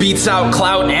kind of beats out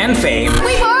clout and fame.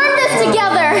 We've earned this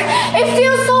together. It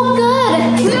feels so good.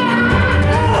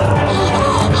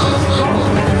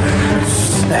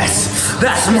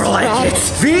 That's more like it.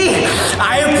 V,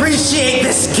 I appreciate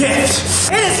this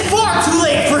gift. It is far too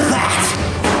late for that.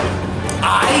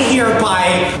 I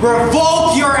hereby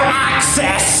revoke your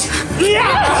access. You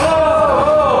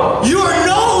are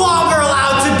no longer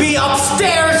allowed to be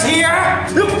upstairs here.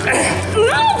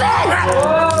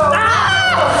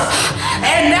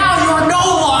 And now you're no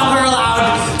longer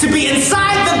allowed to be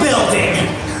inside the building.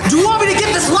 Do you want me to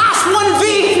get this last one,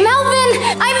 V? Melvin,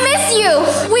 I miss you.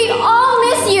 We all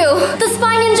miss you. The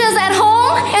Spy Ninjas at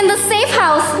home and the safe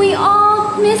house. We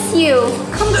all miss you.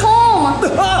 Come home.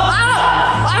 Come home.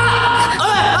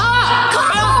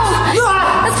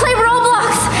 Let's play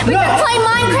Roblox. We can play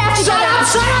Minecraft together.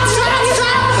 Shut up.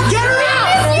 Get her out.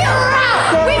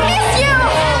 We miss you.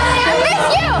 I miss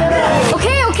you.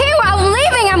 Okay,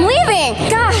 I'm leaving.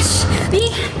 Gosh.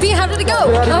 B, how did it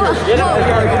go? Get out of here.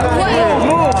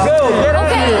 Move. Go. Get out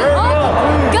of here.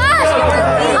 Gosh.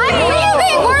 I'm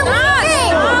leaving.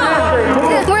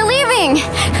 We're leaving.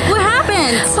 What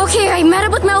happened? Okay, I met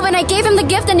up with Melvin. I gave him the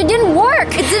gift and it didn't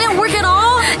work. It didn't work at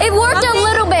all? It worked a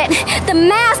little bit. The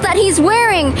mask that he's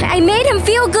wearing, I made him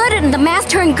feel good it and the mask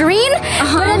turned green,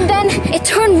 but then it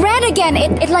turned red again.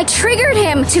 It like triggered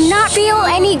him to not feel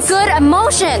any good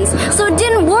emotions. So it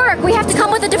didn't work. We have to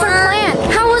come with a different plan.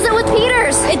 How was it with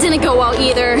Peters? It didn't go well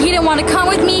either. He didn't want to come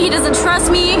with me. He doesn't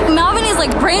trust me. Melvin is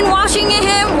like brainwashing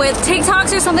him with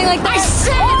TikToks or something like that. I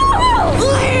said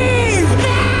leave!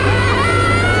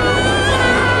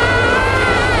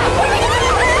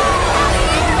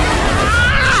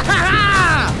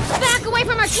 Back away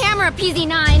from our camera,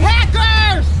 PZ9.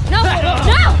 Hackers! No, no!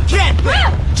 Kid,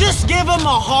 just give him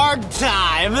a hard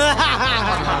time.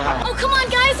 Oh, come on,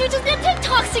 guys. We just did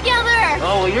TikToks together.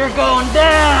 Oh, you're going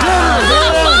down.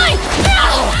 Fine.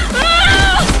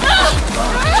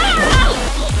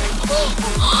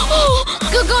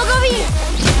 Go, V.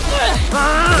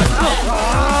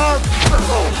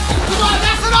 Come on,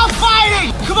 that's enough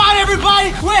fighting! Come on,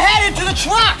 everybody! We're headed to the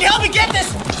truck! Help me get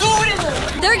this food in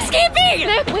there! They're escaping!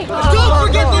 Wait. Don't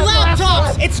forget the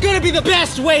laptops! It's gonna be the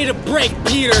best way to break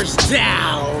Peters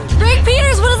down! Break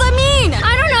Peters? What does that mean?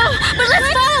 I don't know, but let's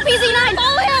follow PZ9.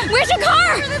 Follow him! Where's your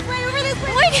car? Over this way.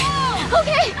 Wait.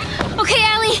 Okay,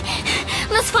 Alie.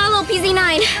 Let's follow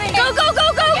PZ9. Go.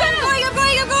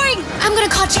 I'm going. I'm gonna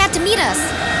call Chad to meet us.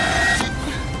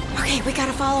 Okay, we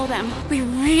gotta follow them. We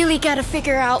really gotta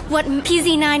figure out what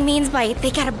PZ9 means by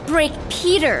they gotta break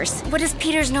Peters. What does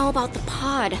Peters know about the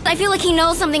pod? I feel like he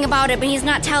knows something about it, but he's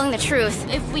not telling the truth.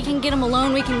 If we can get him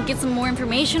alone, we can get some more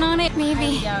information on it.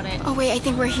 Maybe. I doubt it. Oh wait, I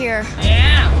think we're here.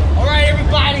 Yeah! Alright,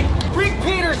 everybody! Bring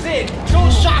Peters in!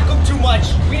 Don't shock him too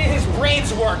much! We need his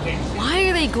brains working! Why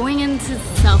are they going into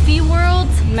selfie world?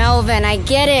 Melvin, I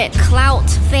get it. Clout,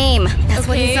 fame. That's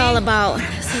what he's all about.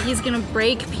 So he's gonna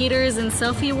break Peters in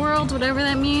selfie world, whatever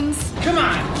that means? Come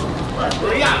on!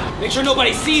 Hurry up! Make sure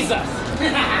nobody sees us!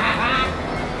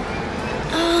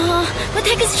 What the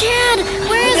heck is Chad?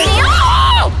 Where is he?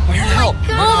 Oh! I'm here to help.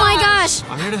 Oh my gosh!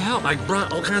 I'm here to help. I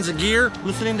brought all kinds of gear,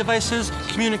 listening devices,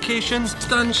 communications,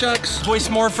 stun chucks, voice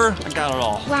morpher. I got it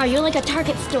all. Wow, you're like a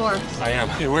Target store. I am.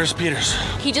 Hey, where's Peters?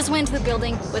 He just went to the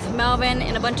building with Melvin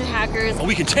and a bunch of hackers. Oh,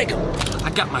 we can take him. I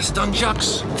got my stun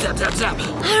chucks. Zap, zap, zap. I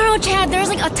don't know, Chad. There's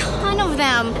like a ton of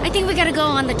them. I think we gotta go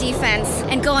on the defense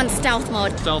and go on stealth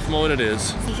mode. Stealth mode it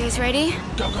is. You guys ready?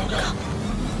 Go.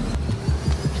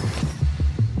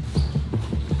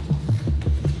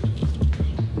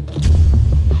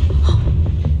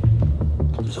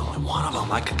 There's only one of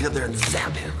them. I could get there and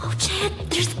zap him. Oh, Chad,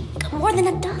 there's more than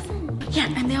a dozen. Yeah,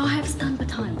 and they all have stun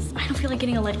batons. I don't feel like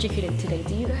getting electrocuted today,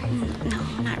 do you guys? No,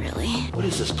 not really. What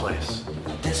is this place?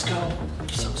 A disco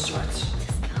of some sorts.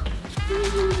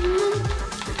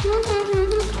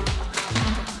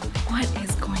 What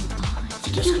is going on?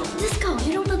 Disco.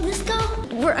 You don't know disco?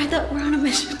 I thought we're on a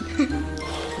mission. Good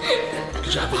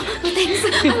job. Oh, thanks.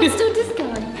 I was so disco.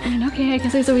 I mean, okay, I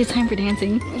guess there's always time for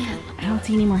dancing. Yeah. I don't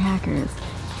see any more hackers.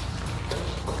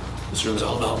 This room's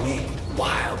all about me.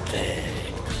 Wild thing.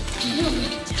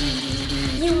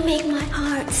 You make my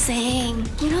heart sing.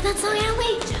 You know that song,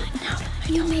 Alie? No.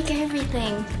 You make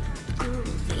everything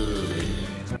groovy.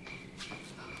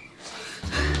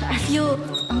 I feel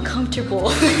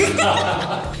uncomfortable.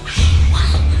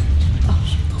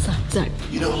 Sorry.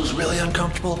 You know who's really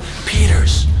uncomfortable?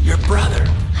 Peters, your brother.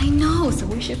 I know, so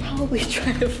we should probably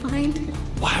try to find him.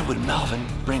 Why would Melvin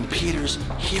bring Peters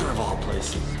here of all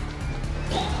places?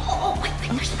 Wait,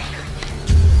 where's the baker?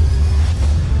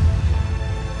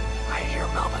 I hear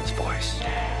Melvin's voice.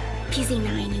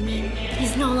 PZ9, you mean?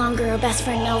 He's no longer our best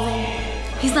friend, Melvin.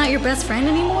 He's not your best friend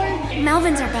anymore?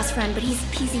 Melvin's our best friend, but he's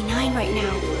PZ9 right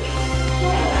now.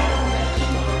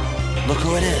 Look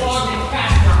who it is.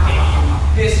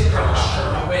 This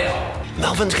girl will.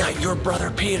 Melvin's got your brother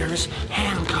Peters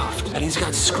handcuffed, and he's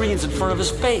got screens in front of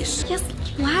his face. Yes,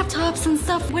 laptops and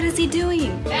stuff. What is he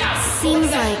doing?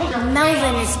 Seems like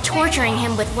Melvin is torturing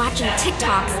him with watching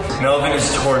TikToks. Melvin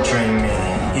is torturing me.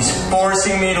 He's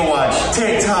forcing me to watch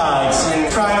TikToks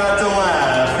and try not to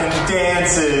laugh and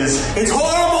dances. It's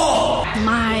horrible!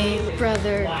 My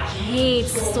brother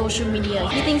hates social media.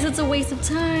 He thinks it's a waste of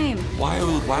time. Why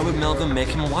would Melvin make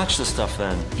him watch this stuff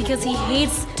then? Because he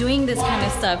hates doing this kind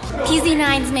of stuff.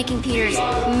 PZ9's making Peters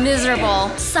miserable,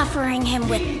 suffering him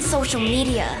with social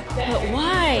media. But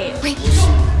why? Wait,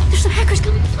 there's some hackers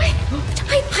coming. Wait,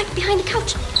 hide behind the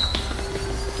couch.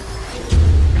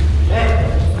 Hey,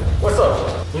 what's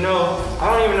up? You know, I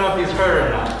don't even know if he's heard or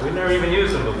not. We've never even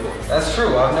used him before. That's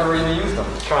true, I've never even used them.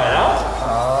 Try it out?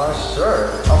 Sure.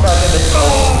 How fast can they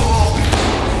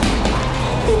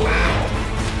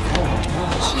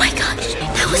Oh my gosh,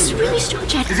 that was really strong,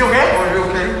 Chad. Is he okay? Are you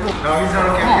okay? No, he's not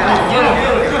okay.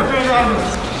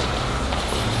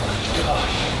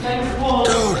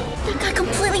 Dude! That got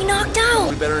completely knocked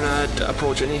out. better not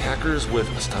approach any hackers with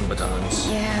stun batons.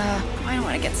 Yeah, I don't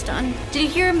want to get stunned. Did you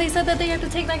hear him? They said that they have to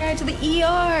take that guy to the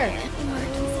ER.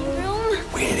 Emergency room?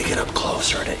 We need to get up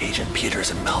closer to Agent Peters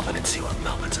and Melvin and see what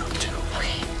Melvin's up to.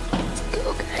 Okay, let's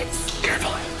go, guys.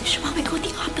 Careful. You should probably go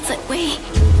the opposite way.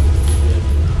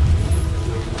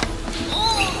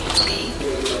 Okay.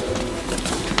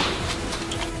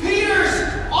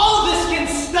 Peters, all this can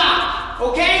stop,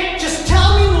 okay? Just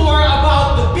tell me more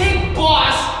about the big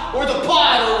boss or the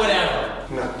pod or whatever.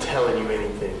 I'm not telling you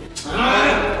anything.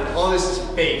 All this is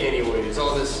fake anyways,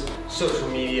 all this social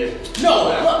media. No,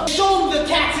 look, show him the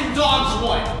cats and dogs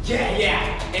one.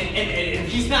 Yeah. And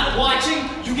if he's not watching,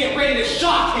 you get ready to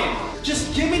shock him.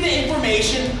 Just give me the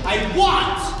information I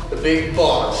want. The big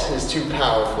boss is too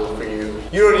powerful for you.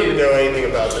 You don't need to know anything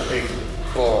about the big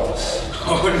boss.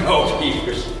 Oh no,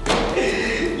 Peters.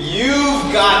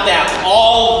 You've got that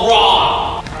all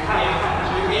wrong.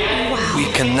 We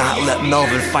cannot let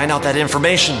Melvin find out that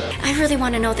information. I really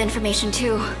want to know the information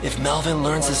too. If Melvin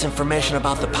learns this information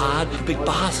about the pod, the big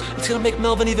boss, it's gonna make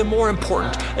Melvin even more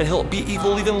important, and he'll be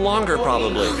evil even longer,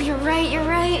 probably. Oh, you're right.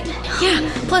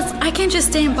 Yeah, plus I can't just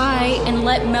stand by and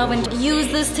let Melvin use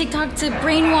this TikTok to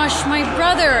brainwash my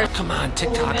brother. Come on,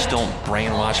 TikToks don't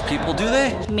brainwash people, do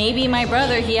they? Maybe my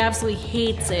brother, he absolutely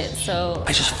hates it, so...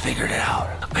 I just figured it out.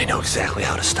 I know exactly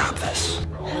how to stop this.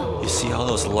 You see all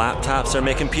those laptops they're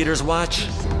making Peters watch?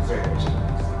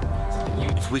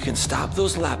 If we can stop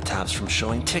those laptops from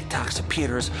showing TikToks to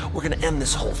Peters, we're gonna end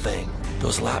this whole thing.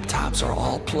 Those laptops are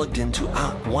all plugged into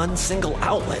one single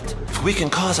outlet. If we can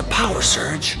cause a power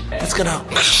surge, it's gonna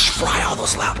fry all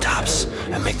those laptops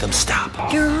and make them stop.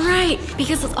 You're right,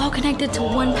 because it's all connected to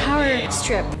one power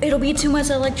strip. It'll be too much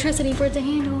electricity for it to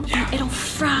handle. Yeah. It'll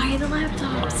fry the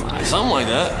laptops. Something like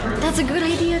that. That's a good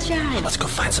idea, Chad. Let's go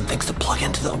find some things to plug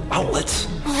into the outlets.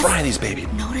 Fry these, baby.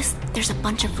 Notice there's a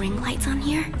bunch of ring lights on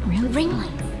here. Really? Ring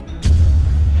lights.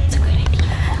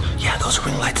 Yeah, those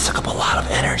ring lights suck up a lot of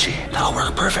energy. That'll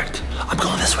work perfect. I'm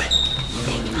going this way.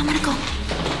 Okay, I'm gonna go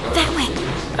that way.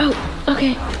 Oh,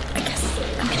 okay. I guess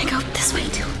I'm gonna go this way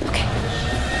too. Okay.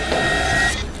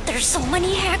 There's so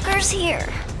many hackers here.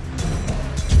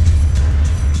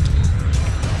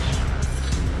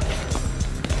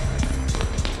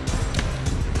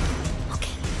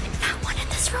 Okay, found one in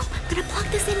this room. I'm gonna plug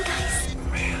this in, guys.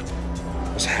 Man,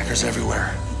 there's hackers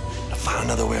everywhere. I found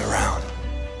another way around.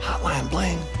 Hotline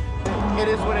bling. It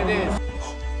is what it is.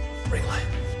 Oh, ring light.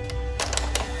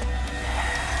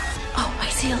 Oh, I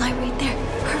see a light right there.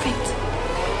 Perfect.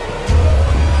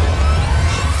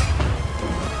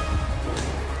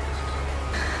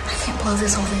 I can't blow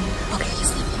this whole thing. Okay,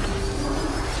 he's leaving.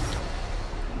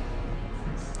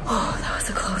 Oh, that was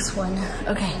a close one.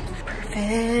 Okay,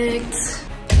 perfect.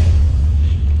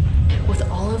 With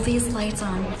all of these lights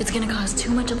on, it's gonna cause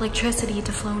too much electricity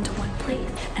to flow into one place,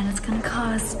 and it's gonna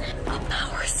cause a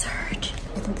power surge.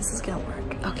 I think this is gonna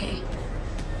work. Okay.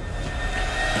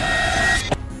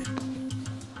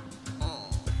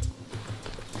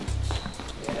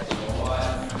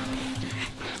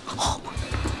 Oh,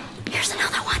 here's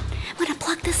another one. I'm gonna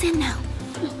plug this in now.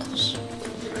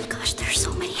 Gosh, there's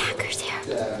so many hackers here.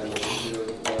 Okay.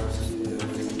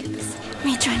 Let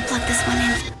me try and plug this one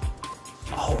in.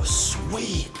 Oh,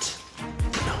 sweet.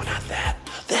 No, not that.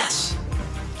 This.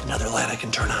 Another light I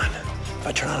can turn on. If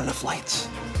I turn on enough lights,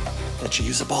 that should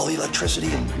use up all the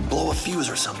electricity and blow a fuse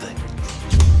or something.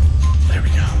 There we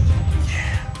go.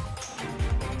 Yeah.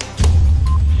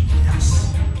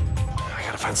 Yes. I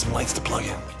gotta find some lights to plug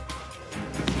in.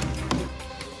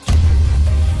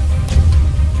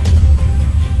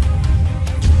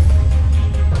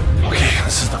 Okay,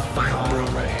 this is the final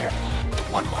broom right here.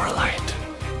 One more light.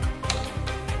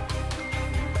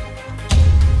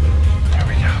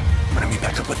 I'm gonna meet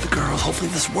back up with the girls. Hopefully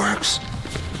this works.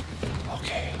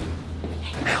 Okay.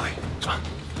 Alie, come on.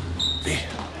 B,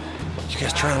 you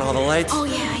guys turn on all the lights? Oh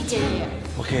yeah, I did.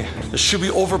 Okay, this should be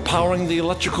overpowering the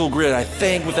electrical grid, I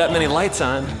think, with that many lights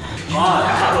on. But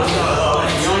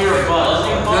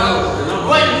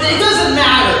it doesn't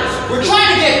matter. We're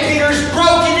trying to get Peters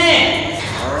broken in.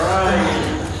 Alright.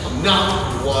 I'm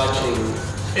not watching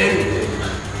anything.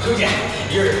 Yeah,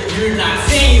 you're not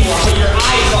saying you are, but your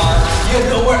eyes are. You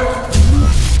know where.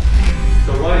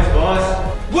 The lights, boss.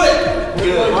 What?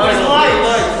 Good. Lights.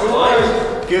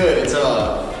 Good, it's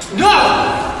off. No!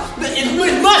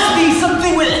 It must be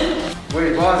something with it.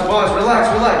 Wait, boss, relax.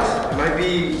 There might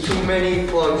be too many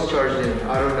plugs charged in.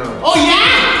 I don't know. Oh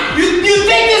yeah? You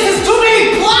think this is too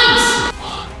many plugs?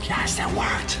 Yes, that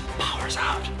worked. Power's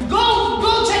out. Go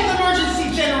check the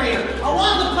emergency generator. I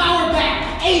want the power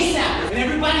back ASAP. And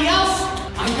everybody else,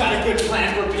 I've got a good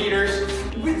plan for Peters.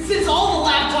 since all the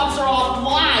laptops are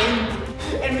offline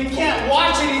and we can't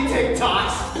watch any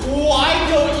TikToks, why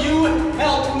don't you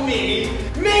help me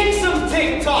make some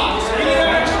TikToks,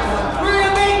 Peter? We're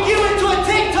gonna make you into a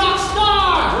TikTok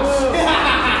star!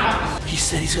 He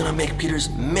said he's gonna make Peters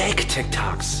make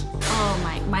TikToks. Oh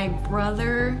my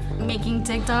brother making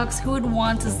TikToks? Who would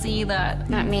want to see that?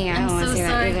 Not me, I don't want to see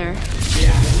that either.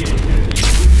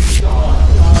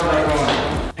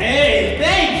 Hey,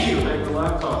 thank you!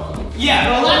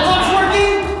 Yeah, the laptop's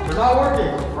working? They're not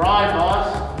working. Right,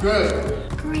 boss. Good.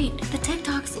 Great, the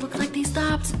TikToks look like they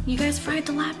stopped. You guys fried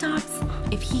the laptops.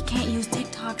 If he can't use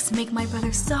TikToks to make my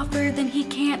brother suffer, then he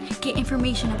can't get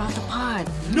information about the pod.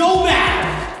 No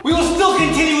matter! We will still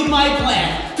continue with my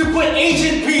plan to put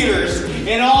Agent Peters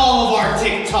in all of our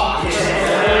TikToks.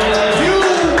 You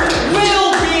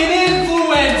will be an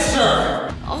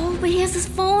influencer! Oh, but he has his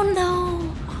phone though.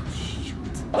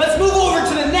 Let's move over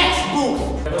to the next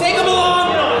booth. Take him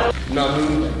along. Not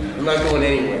moving. I'm not going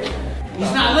anywhere.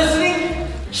 He's not listening?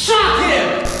 Shock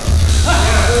him! Come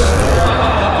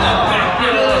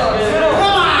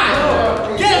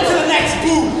on! Get him to the next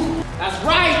booth! That's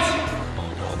right! Oh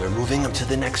no, they're moving him to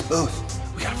the next booth.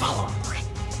 We gotta follow him.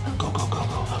 Go, go, go,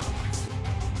 go.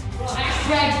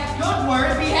 Hashtag, don't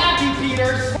worry, be happy,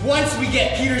 Peters. Once we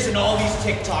get Peters in all these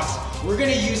TikToks, we're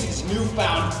gonna use his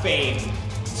newfound fame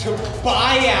to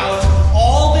buy out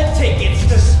all the tickets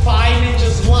to Spy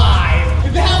Ninjas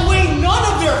Live. That way none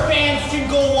of their fans can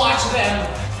go watch them.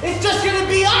 It's just gonna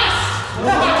be us.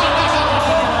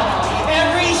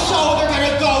 Every show they're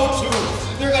gonna go to,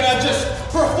 they're gonna just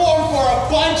perform for a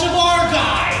bunch of our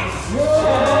guys.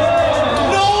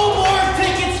 No more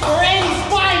tickets for any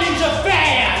Spy Ninja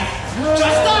fans.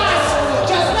 Just us,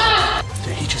 just us.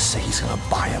 Did he just say he's gonna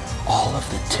buy up all of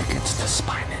the tickets to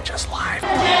Spy Ninjas Live?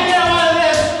 Can't get him out of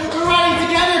this. We're running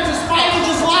together to Spy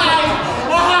Ninjas Live.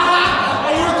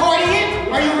 Are you recording it?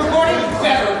 Are you recording? You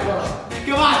better record.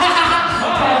 Come on.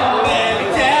 Let me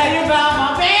tell you about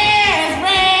my best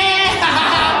friend.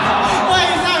 Why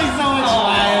is having so much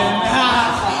fun?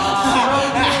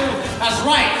 That's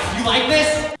right. You like this?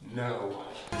 No.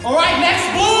 All right, next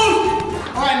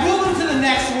booth. All right, move them to the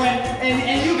next one,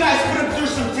 and you guys put them through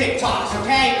some TikToks,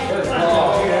 okay?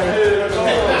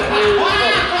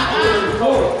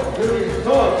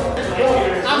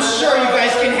 I'm sure you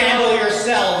guys can handle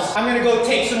yourselves. I'm gonna go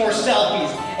take some more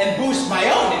selfies and boost my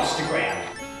own Instagram.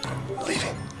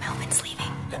 Leaving. Melvin's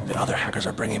leaving. And the other hackers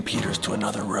are bringing Peters to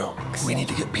another room. We need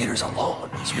to get Peters alone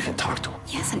so we can talk to him.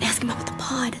 Yes, and ask him about the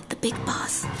pod, the big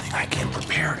boss. I came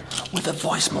prepared with a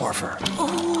voice morpher.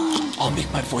 Oh. I'll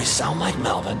make my voice sound like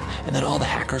Melvin, and then all the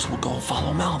hackers will go and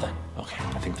follow Melvin. Okay,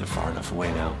 I think they're far enough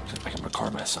away now that I can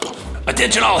record myself.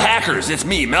 Attention all hackers, it's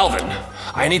me, Melvin.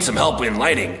 I need some help in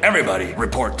lighting. Everybody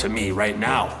report to me right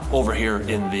now, over here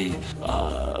in the,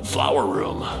 flower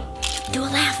room. Do a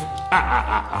laugh.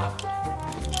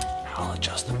 I'll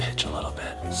adjust the pitch a little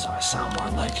bit so I sound more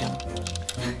like him.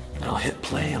 And I'll hit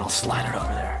play and I'll slide it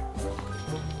over there.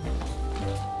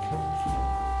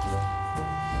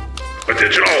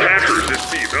 Attention all hackers,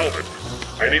 it's me, Melvin.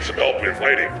 I need some help in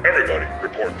lighting. Everybody,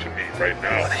 report to me right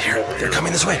now. They're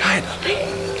coming this way. Hide.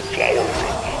 Flower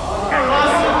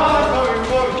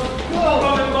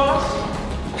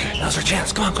room. Okay, now's our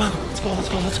chance. Come on, come on. Let's go, let's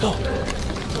go, let's go.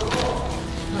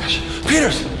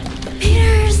 Peters!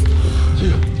 Peters!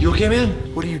 You okay, man?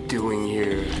 What are you doing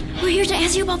here? We're here to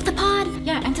ask you about the pod.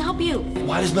 Yeah, and to help you.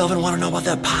 Why does Melvin want to know about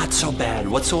that pod so bad?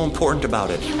 What's so important about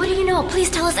it? Hey, what do you know?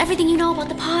 Please tell us everything you know about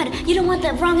the pod. You don't want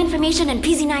the wrong information in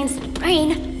PZ9's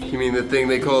brain. You mean the thing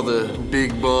they call the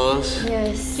big boss?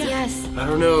 Yes, yes. I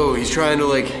don't know. He's trying to,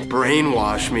 like,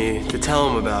 brainwash me to tell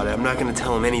him about it. I'm not gonna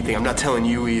tell him anything. I'm not telling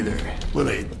you either.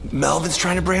 Wait, Melvin's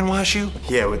trying to brainwash you?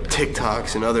 Yeah, with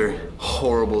TikToks and other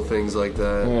horrible things like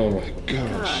that. Oh my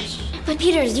gosh. But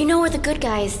Peters, you know we're the good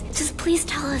guys. Just please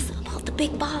tell us about the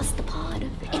big boss, the pod.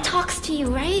 It talks to you,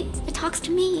 right? It talks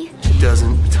to me. It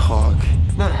doesn't talk.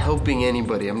 I'm not helping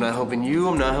anybody. I'm not helping you.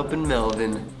 I'm not helping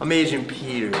Melvin. I'm Agent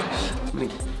Peters. I'm gonna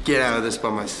get out of this by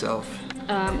myself.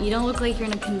 You don't look like you're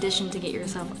in a condition to get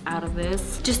yourself out of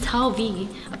this. Just tell V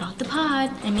about the pod,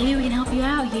 and maybe we can help you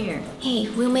out here. Hey,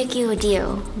 we'll make you a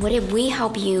deal. What if we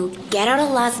help you get out of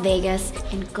Las Vegas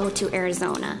and go to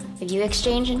Arizona? If you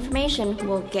exchange information,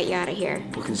 we'll get you out of here.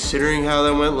 Well, considering how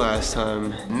that went last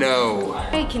time, no.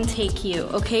 I can take you,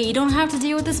 okay? You don't have to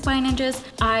deal with the Spy Ninjas.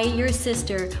 I, your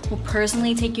sister, will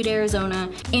personally take you to Arizona.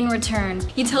 In return,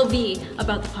 you tell V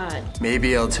about the pod.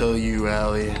 Maybe I'll tell you,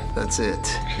 Alie. That's it.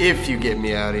 If you get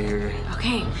me out of here.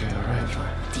 Okay. Okay, all right,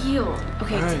 fine. Deal.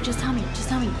 Okay, All right. just tell me. Just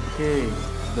tell me. Hey,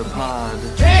 the pod.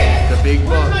 Hey! The big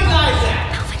Where's boss. my guys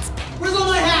at? Where's all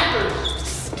my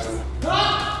hackers?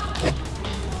 Huh?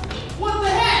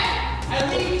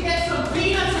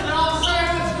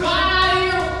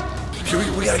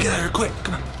 gotta get out of here quick.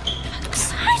 Come on.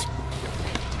 Side?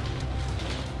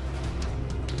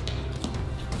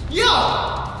 Yo!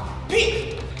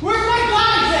 Pete! Where's my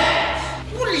guys at?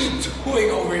 What are you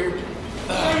doing over here?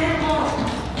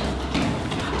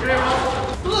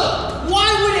 Look, why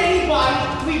would anybody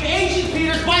leave Agent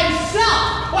Peters by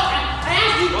himself? What? I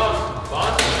asked you.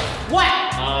 Boss? What?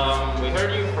 We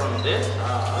heard you from this.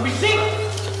 Let me see.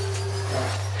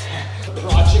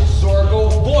 Project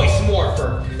Zorgo voice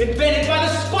morpher, invented by the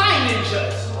Spy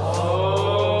Ninjas.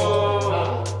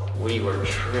 Oh. We were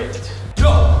tricked.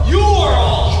 No, you are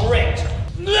all tricked.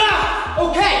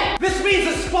 Okay, this means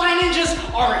the Spy Ninjas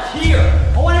are here.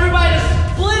 I want everybody to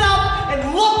split up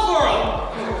and look for them.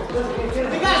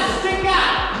 They gotta stick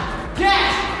out.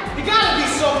 Yes, they gotta be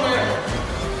somewhere.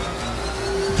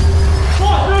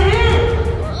 Oh, they're here.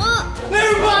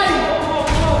 Everybody.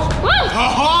 Ha ha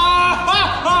ha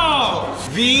ha.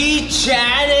 V,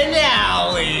 Chad, and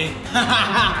Alie.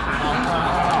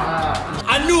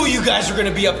 I knew you guys were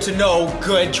gonna be up to no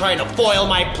good trying to foil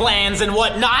my plans and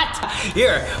whatnot.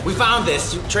 Here, we found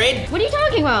this. You trade? What are you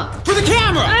talking about? For the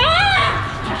camera!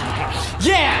 Ah!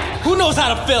 Yeah, who knows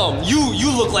how to film? You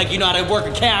look like you know how to work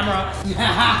a camera. Bring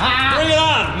it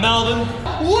on, Melvin.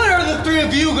 What are the three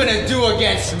of you gonna do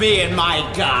against me and my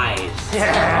guys?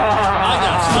 I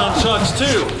got nunchucks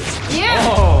too. Yeah.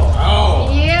 Oh.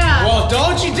 Yeah. Well,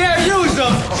 don't you dare use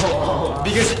them.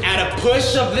 Because at a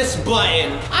push of this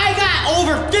button, I got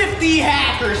over 50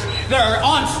 hackers that are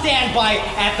on standby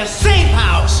at the safe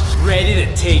house, ready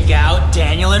to take out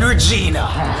Daniel and Regina.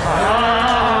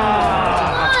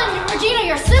 Regina,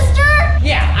 your sister?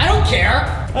 Yeah, I don't care.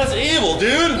 That's evil,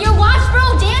 dude. Your watch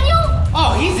bro, Daniel?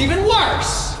 Oh, he's even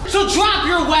worse. So drop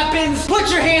your weapons, put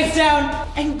your hands down,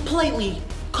 and politely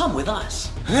come with us.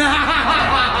 I'm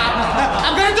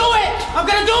gonna do it! I'm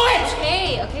gonna do it!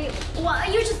 Okay.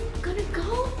 Well, you're just gonna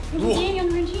go with Daniel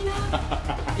and Regina?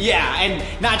 Yeah, and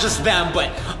not just them,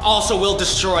 but also we'll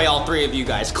destroy all three of you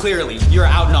guys. Clearly, you're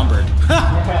outnumbered.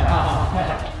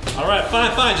 All right,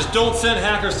 fine. Just don't send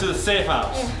hackers to the safe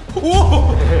house.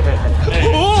 Whoa!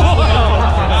 Hey. All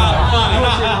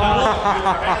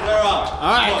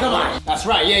right, come on. That's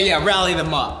right. Yeah. Rally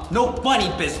them up. No funny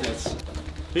business.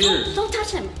 Peters. Don't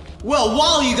touch him. Well,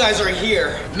 while you guys are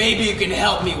here, maybe you can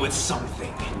help me with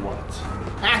something. What?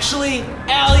 Actually,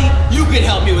 Alie, you can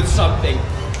help me with something.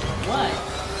 What?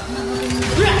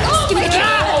 Give me the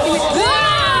camera.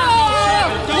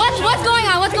 What's going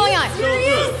on? What's going on?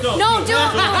 No,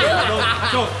 don't.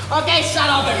 Okay, shut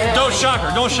up, everybody. Don't shock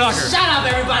her. Shut up,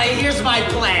 everybody. Here's my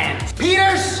plan.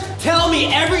 Peters, tell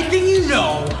me everything you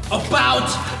know about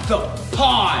the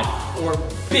pod or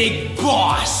big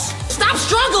boss. Stop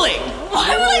struggling.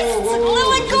 Why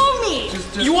let go of me?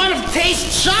 You want to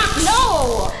taste shocks?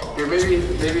 No. Here, maybe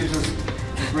just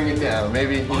bring it down.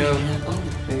 Maybe,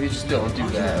 maybe just don't do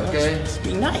that, okay? He's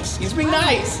being nice.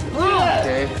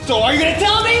 Okay. So are you gonna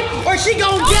tell me, or is she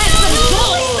gonna get some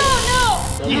bullets?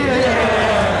 No.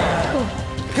 Yeah.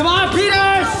 Come on,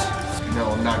 Peters.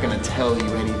 No, I'm not gonna tell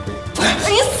you anything. Are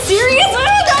you serious?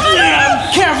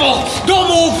 Yeah, careful. Don't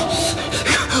move.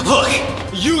 Look,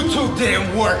 YouTube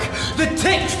didn't work. The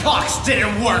TikToks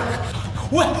didn't work.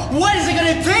 What is it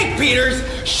gonna take, Peters?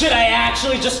 Should I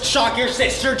actually just shock your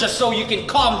sister just so you can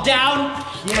calm down?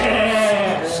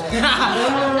 Yes!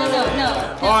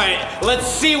 No. All right, let's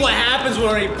see what happens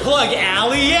when we plug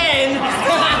Alie in.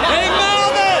 Hey,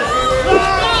 Melvin!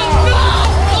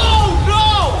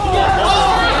 No!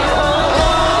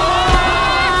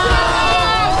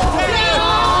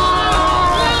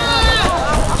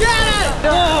 Get it!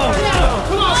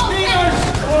 Come on, Peters!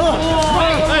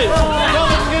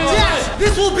 Yes,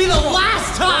 this will be the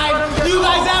last time you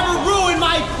guys ever ruin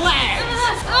my plans.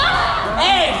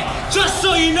 And just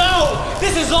so you know,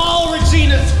 this is all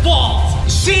Regina's fault.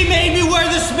 She made me wear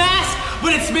this mask,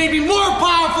 but it's made me more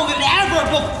powerful than ever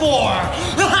before.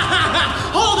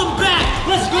 Hold them back.